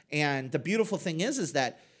unchecked. And the beautiful thing is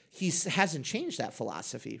that he hasn't changed that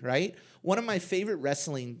philosophy, right? One of my favorite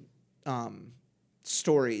wrestling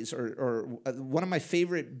stories or one of my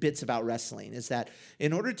favorite bits about wrestling is that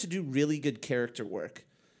in order to do really good character work,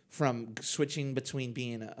 from switching between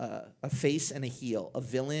being a face and a heel, a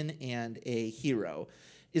villain and a hero,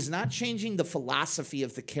 is not changing the philosophy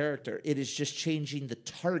of the character. It is just changing the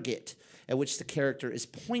target at which the character is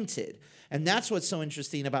pointed. And that's what's so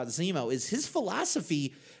interesting about Zemo, is his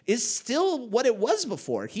philosophy is still what it was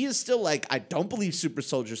before. He is still like, I don't believe super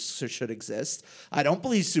soldiers should exist. I don't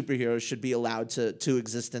believe superheroes should be allowed to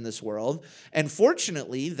exist in this world. And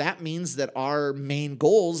fortunately, that means that our main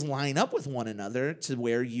goals line up with one another to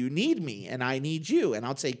where you need me and I need you, and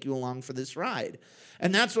I'll take you along for this ride.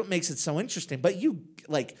 And that's what makes it so interesting. But you,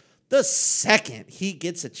 like, The second he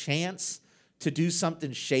gets a chance to do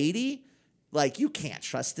something shady, like, you can't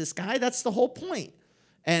trust this guy. That's the whole point.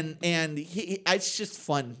 And it's just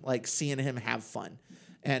fun, like, seeing him have fun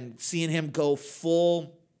and seeing him go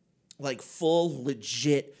full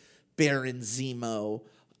legit Baron Zemo.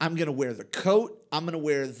 I'm going to wear the coat. I'm going to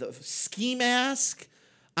wear the ski mask.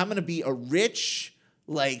 I'm going to be a rich,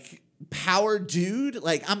 like, power dude.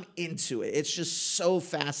 Like, I'm into it. It's just so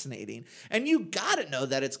fascinating. And you got to know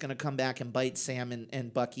that it's going to come back and bite Sam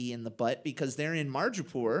and Bucky in the butt because they're in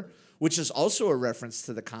Marjapur, which is also a reference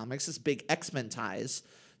to the comics. This big X-Men ties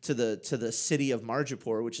to the city of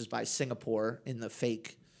Marjapur, which is by Singapore in the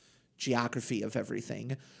fake geography of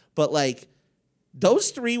everything. But, like, those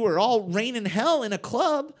three were all raining hell in a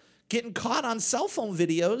club, getting caught on cell phone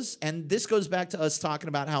videos. And this goes back to us talking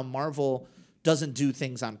about how Marvel doesn't do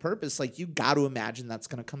things on purpose. Like, you got to imagine that's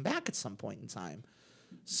going to come back at some point in time.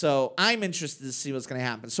 So I'm interested to see what's going to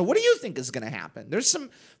happen. So what do you think is going to happen? There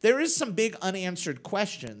is some big unanswered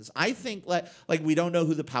questions. I think like we don't know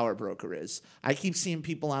who the power broker is. I keep seeing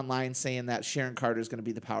people online saying that Sharon Carter is going to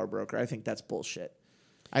be the power broker. I think that's bullshit.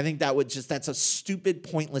 I think that's a stupid,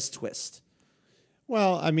 pointless twist.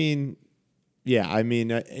 Well, I mean, yeah,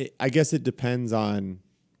 I guess it depends on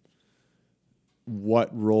what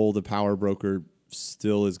role the power broker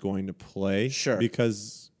still is going to play. Sure.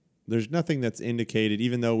 Because there's nothing that's indicated,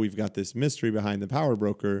 even though we've got this mystery behind the power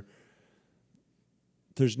broker,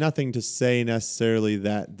 there's nothing to say necessarily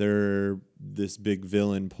that they're this big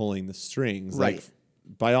villain pulling the strings. Right. Like,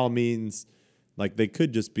 by all means, like, they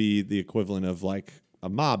could just be the equivalent of, like, a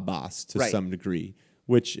mob boss to some degree,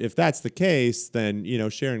 which, if that's the case, then, you know,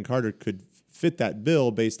 Sharon Carter could fit that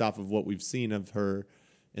bill based off of what we've seen of her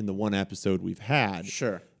in the one episode we've had.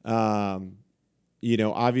 Sure. You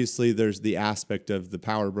know, obviously there's the aspect of the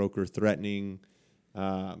power broker threatening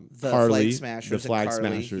The Carly, Flag Smashers. the Flag and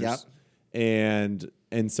Carly. Smashers. Yep.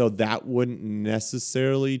 And so that wouldn't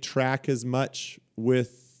necessarily track as much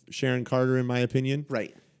with Sharon Carter, in my opinion.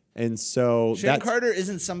 Right. And so Sharon Carter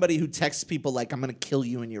isn't somebody who texts people like, I'm going to kill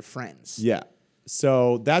you and your friends. Yeah.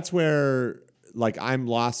 So that's where, like, I'm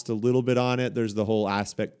lost a little bit on it. There's the whole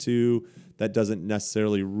aspect too that doesn't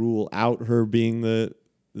necessarily rule out her being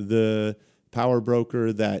the power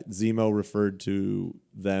broker, that Zemo referred to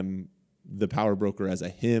them, the power broker, as a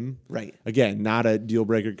him. Right. Again, not a deal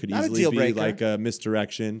breaker. Could Not a easily deal be breaker. like a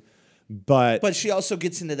misdirection. But she also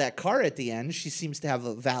gets into that car at the end. She seems to have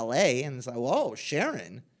a valet, and it's like, whoa,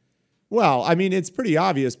 Sharon. well, I mean, it's pretty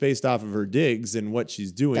obvious based off of her digs and what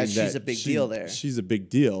she's doing That she's a big deal there. She's a big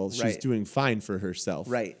deal. She's Right. doing fine for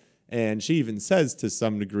herself. Right. And she even says to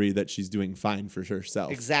some degree that she's doing fine for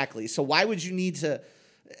herself. Exactly. So why would you need to?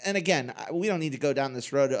 And again, we don't need to go down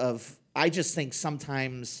this road of. I just think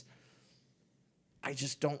sometimes I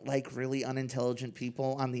just don't like really unintelligent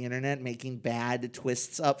people on the internet making bad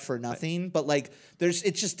twists up for nothing. But like,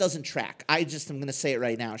 it just doesn't track. I'm going to say it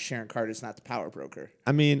right now. Sharon Carter's not the power broker.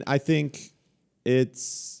 I mean, I think the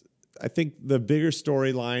bigger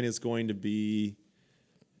storyline is going to be,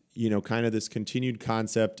 you know, kind of this continued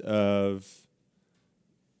concept of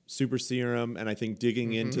super serum, and I think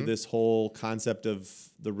digging into this whole concept of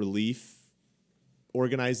the relief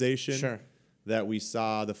organization that we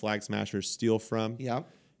saw the Flag Smashers steal from. Yep.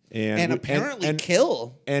 And apparently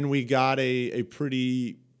kill. And we got a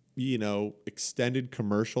pretty, you know, extended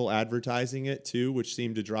commercial advertising it too, which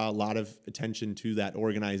seemed to draw a lot of attention to that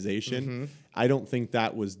organization. I don't think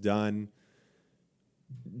that was done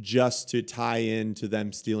just to tie into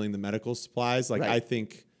them stealing the medical supplies. Like, I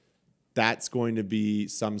think that's going to be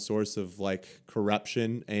some source of, like,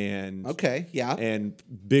 corruption and and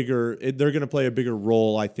bigger. They're going to play a bigger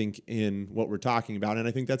role, I think, in what we're talking about, and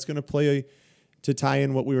I think that's going to to tie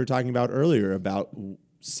in what we were talking about earlier about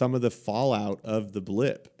some of the fallout of the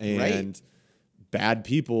blip and bad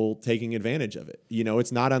people taking advantage of it. You know,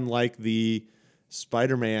 it's not unlike the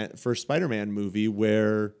first Spider-Man movie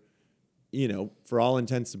where, you know, for all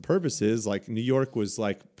intents and purposes, like, New York was,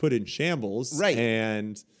 like, put in shambles,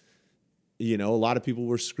 and, you know, a lot of people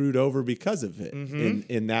were screwed over because of it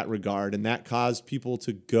in that regard, and that caused people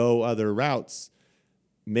to go other routes,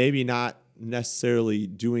 maybe not necessarily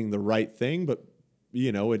doing the right thing, but,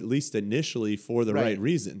 you know, at least initially for the right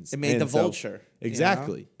reasons. It made the vulture.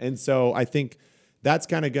 Exactly. You know? And so I think that's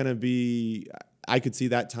kind of going to be, I could see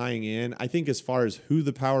that tying in. I think as far as who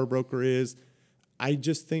the power broker is, I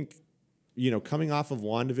just think, you know, coming off of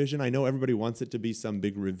WandaVision, I know everybody wants it to be some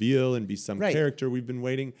big reveal and be some character we've been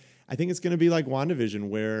waiting. I think it's going to be like WandaVision,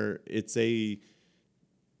 where it's a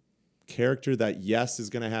character that, yes, is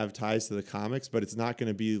going to have ties to the comics, but it's not going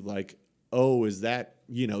to be like oh, is that,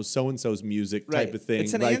 so and so's music type of thing.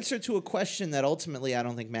 It's an answer to a question that ultimately I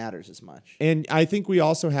don't think matters as much. And I think we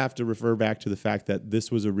also have to refer back to the fact that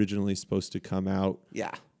this was originally supposed to come out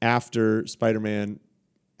after Spider-Man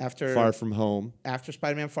Far From Home. After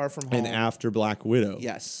Spider-Man Far From Home. And after Black Widow.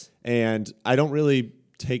 Yes. And I don't really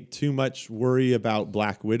take too much worry about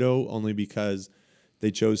Black Widow, only because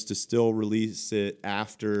they chose to still release it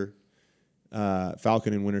after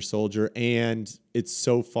Falcon and Winter Soldier, and it's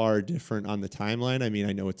so far different on the timeline. I mean,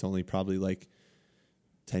 I know it's only probably like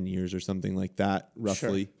 10 years or something like that,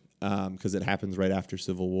 roughly, because it happens right after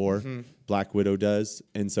Civil War. Mm-hmm. Black Widow does,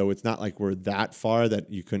 and so it's not like we're that far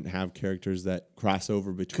that you couldn't have characters that cross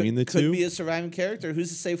over between the two. Could be a surviving character. Who's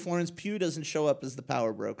to say Florence Pugh doesn't show up as the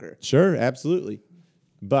power broker? Sure, absolutely.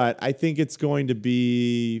 But I think it's going to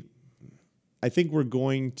be... I think we're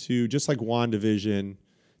going to, just like WandaVision,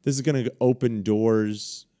 this is going to open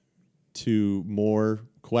doors to more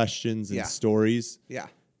questions and stories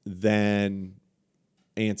than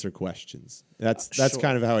answer questions. That's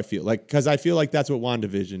kind of how I feel. Like, because I feel like that's what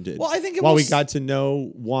WandaVision did. Well, I think while we got to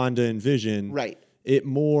know Wanda and Vision, it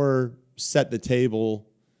more set the table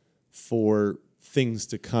for things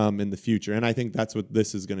to come in the future, and I think that's what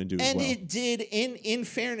this is going to do as well. And it did, in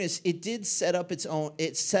fairness, it did set up its own.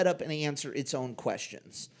 It set up and answer its own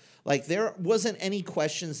questions. Like, there wasn't any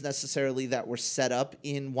questions necessarily that were set up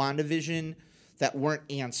in WandaVision that weren't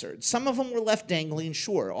answered. Some of them were left dangling.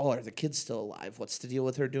 Sure, are the kids still alive? What's the deal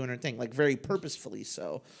with her doing her thing? Like, very purposefully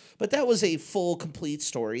so. But that was a full, complete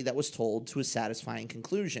story that was told to a satisfying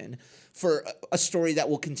conclusion for a story that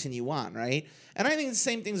will continue on, right? And I think the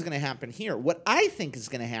same thing is going to happen here. What I think is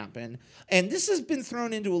going to happen, and this has been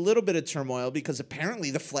thrown into a little bit of turmoil because apparently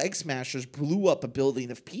the Flag Smashers blew up a building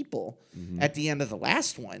of people at the end of the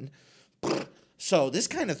last one. So this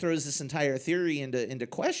kind of throws this entire theory into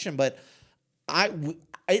question, but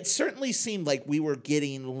it certainly seemed like we were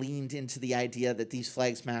getting leaned into the idea that these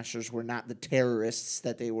Flag Smashers were not the terrorists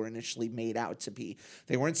that they were initially made out to be.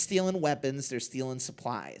 They weren't stealing weapons, they're stealing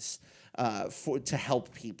supplies. To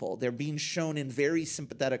help people. They're being shown in very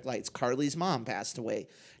sympathetic lights. Carly's mom passed away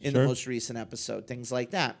in the most recent episode, things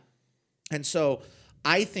like that. And so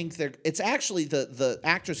I think it's actually the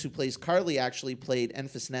actress who plays Carly actually played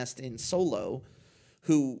Enfys Nest in Solo,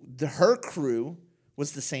 her crew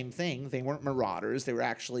was the same thing. They weren't marauders. They were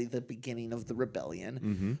actually the beginning of the rebellion.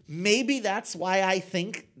 Mm-hmm. Maybe that's why I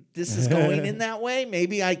think this is going in that way.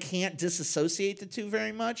 Maybe I can't disassociate the two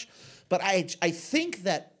very much. But I think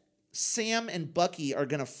that Sam and Bucky are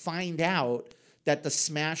going to find out that the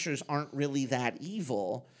Smashers aren't really that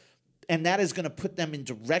evil, and that is going to put them in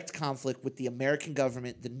direct conflict with the American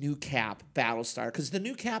government, the New Cap, Battlestar, because the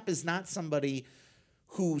New Cap is not somebody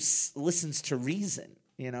who listens to reason.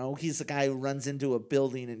 He's the guy who runs into a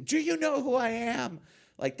building and, do you know who I am?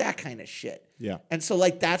 Like, that kind of shit. Yeah. And so,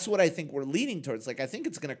 like, that's what I think we're leading towards. Like, I think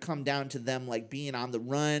it's going to come down to them, like, being on the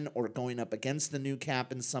run or going up against the New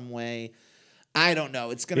Cap in some way. I don't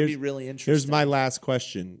know. It's going to be really interesting. Here's my last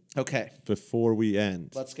question. Okay. Before we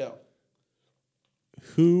end. Let's go.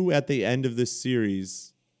 Who at the end of this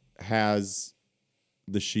series has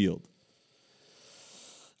the shield?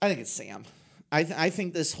 I think it's Sam. I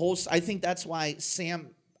think that's why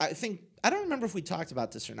Sam, I don't remember if we talked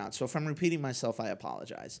about this or not, so if I'm repeating myself, I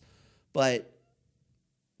apologize. But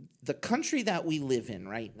the country that we live in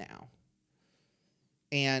right now,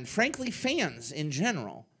 and frankly fans in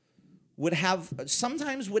general,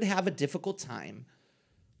 sometimes would have a difficult time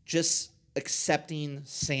just accepting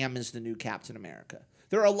Sam as the new Captain America.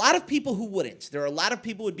 There are a lot of people who wouldn't. There are a lot of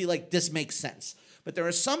people who would be like, this makes sense. But there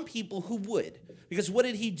are some people who would. Because what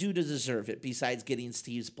did he do to deserve it besides getting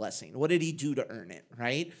Steve's blessing? What did he do to earn it,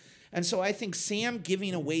 right? And so I think Sam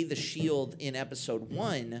giving away the shield in episode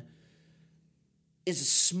 1 is a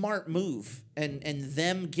smart move. And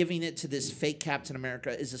them giving it to this fake Captain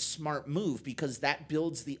America is a smart move because that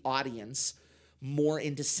builds the audience more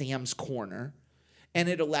into Sam's corner. And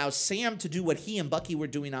it allows Sam to do what he and Bucky were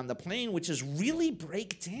doing on the plane, which is really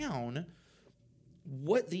break down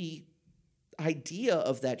what the idea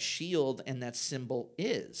of that shield and that symbol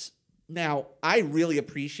is. Now, I really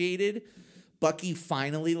appreciated Bucky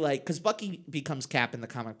finally, because Bucky becomes Cap in the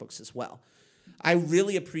comic books as well. I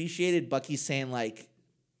really appreciated Bucky saying, like,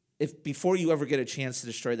 if before you ever get a chance to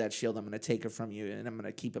destroy that shield, I'm going to take it from you and I'm going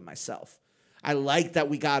to keep it myself. I like that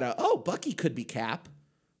we got Bucky could be Cap.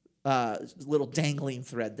 Little dangling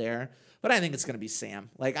thread there. But I think it's going to be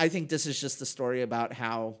Sam. Like, I think this is just a story about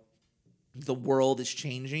how the world is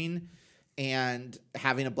changing and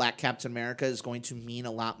having a black Captain America is going to mean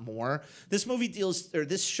a lot more.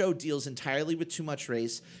 This show deals entirely with too much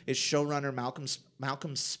race. It's showrunner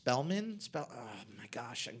Malcolm Spellman. Oh my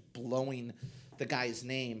gosh, I'm blowing the guy's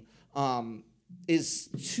name, is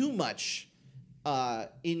too much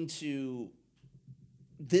into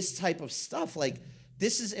this type of stuff. Like,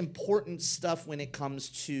 this is important stuff when it comes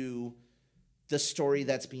to the story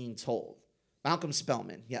that's being told. Malcolm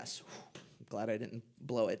Spellman, yes. I'm glad I didn't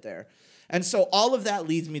blow it there. And so all of that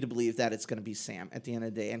leads me to believe that it's going to be Sam at the end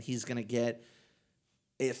of the day, and he's going to get,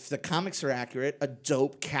 if the comics are accurate, a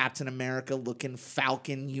dope Captain America looking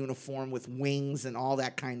Falcon uniform with wings and all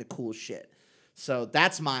that kind of cool shit. So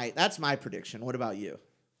that's my prediction. What about you?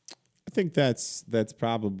 I think that's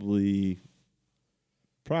probably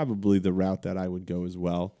the route that I would go as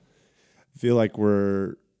well. I feel like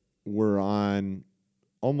we're on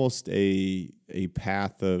almost a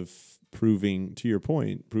path of proving, to your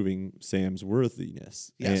point, proving Sam's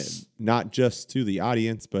worthiness. Yes. And not just to the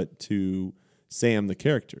audience, but to Sam the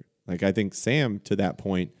character. Like, I think Sam to that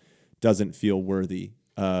point doesn't feel worthy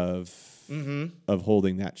of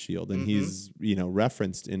holding that shield, and he's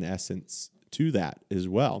referenced in essence to that as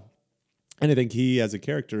well. And I think he as a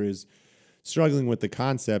character is struggling with the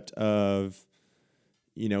concept of,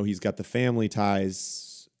 he's got the family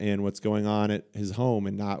ties and what's going on at his home,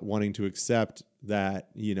 and not wanting to accept that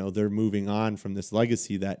they're moving on from this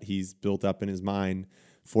legacy that he's built up in his mind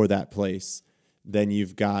for that place. Then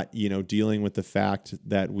you've got, dealing with the fact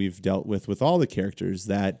that we've dealt with all the characters,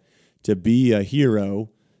 that to be a hero,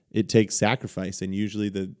 it takes sacrifice. And usually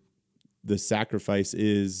the sacrifice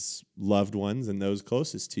is loved ones and those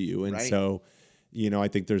closest to you. And right. So, I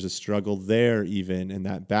think there's a struggle there even in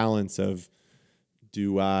that balance of,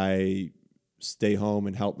 do I stay home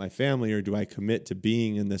and help my family, or do I commit to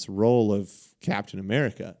being in this role of Captain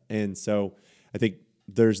America? And so I think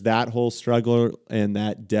there's that whole struggle and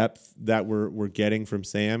that depth that we're getting from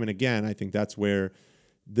Sam. And again, I think that's where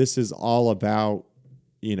this is all about.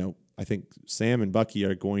 I think Sam and Bucky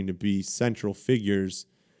are going to be central figures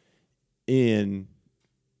in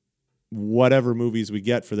whatever movies we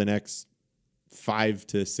get for the next 5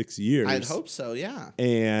 to 6 years. I'd hope so, yeah.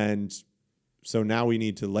 And so now we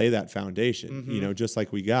need to lay that foundation, just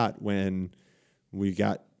like we got when we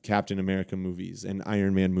got Captain America movies and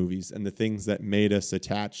Iron Man movies, and the things that made us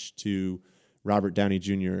attached to Robert Downey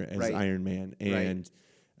Jr. as right. Iron Man and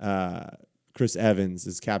Chris Evans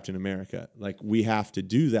as Captain America. Like, we have to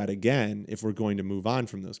do that again if we're going to move on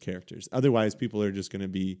from those characters. Otherwise, people are just going to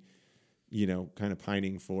be, kind of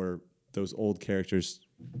pining for those old characters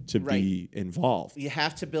to right. be involved. You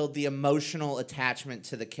have to build the emotional attachment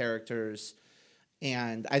to the characters,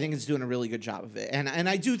 and I think it's doing a really good job of it. And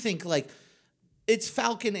I do think, like, it's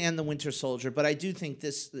Falcon and the Winter Soldier, but I do think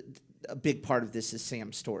a big part of this is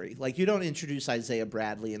Sam's story. Like, you don't introduce Isaiah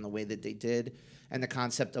Bradley in the way that they did, and the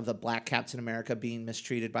concept of the black Captain America being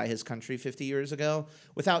mistreated by his country 50 years ago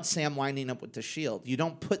without Sam winding up with the shield. You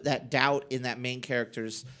don't put that doubt in that main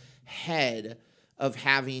character's head of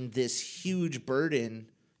having this huge burden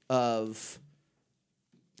of,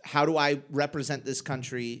 how do I represent this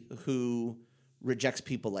country who rejects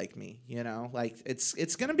people like me, like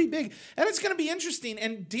it's going to be big, and it's going to be interesting.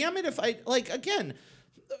 And damn it, if again,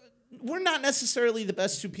 we're not necessarily the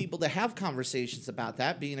best two people to have conversations about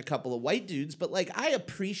that, being a couple of white dudes, but I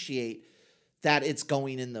appreciate that it's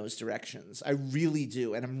going in those directions. I really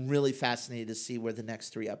do. And I'm really fascinated to see where the next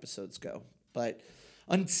 3 episodes go. But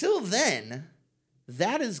until then,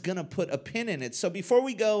 that is going to put a pin in it. So before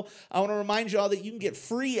we go, I want to remind you all that you can get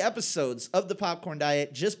free episodes of The Popcorn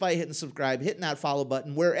Diet just by hitting subscribe, hitting that follow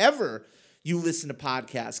button wherever you listen to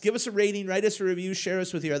podcasts. Give us a rating, write us a review, share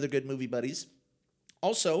us with your other good movie buddies.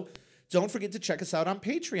 Also, don't forget to check us out on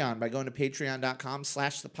Patreon by going to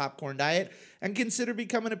patreon.com/thepopcorndiet and consider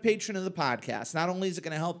becoming a patron of the podcast. Not only is it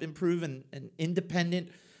going to help improve an independent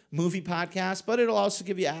movie podcast, but it'll also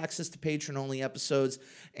give you access to patron-only episodes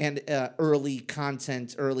and early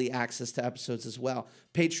content, early access to episodes as well.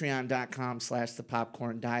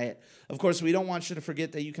 Patreon.com/thepopcorndiet. Of course, we don't want you to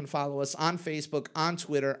forget that you can follow us on Facebook, on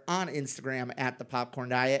Twitter, on Instagram at The Popcorn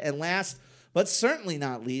Diet. And last, but certainly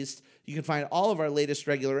not least, you can find all of our latest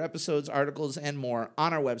regular episodes, articles, and more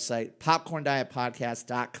on our website,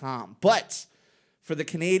 popcorndietpodcast.com. But for the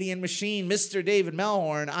Canadian machine, Mr. David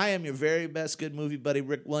Melhorn, I am your very best good movie buddy,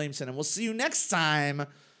 Rick Williamson, and we'll see you next time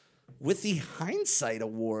with the Hindsight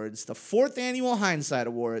Awards, the 4th annual Hindsight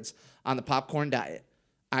Awards on The Popcorn Diet.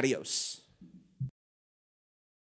 Adios.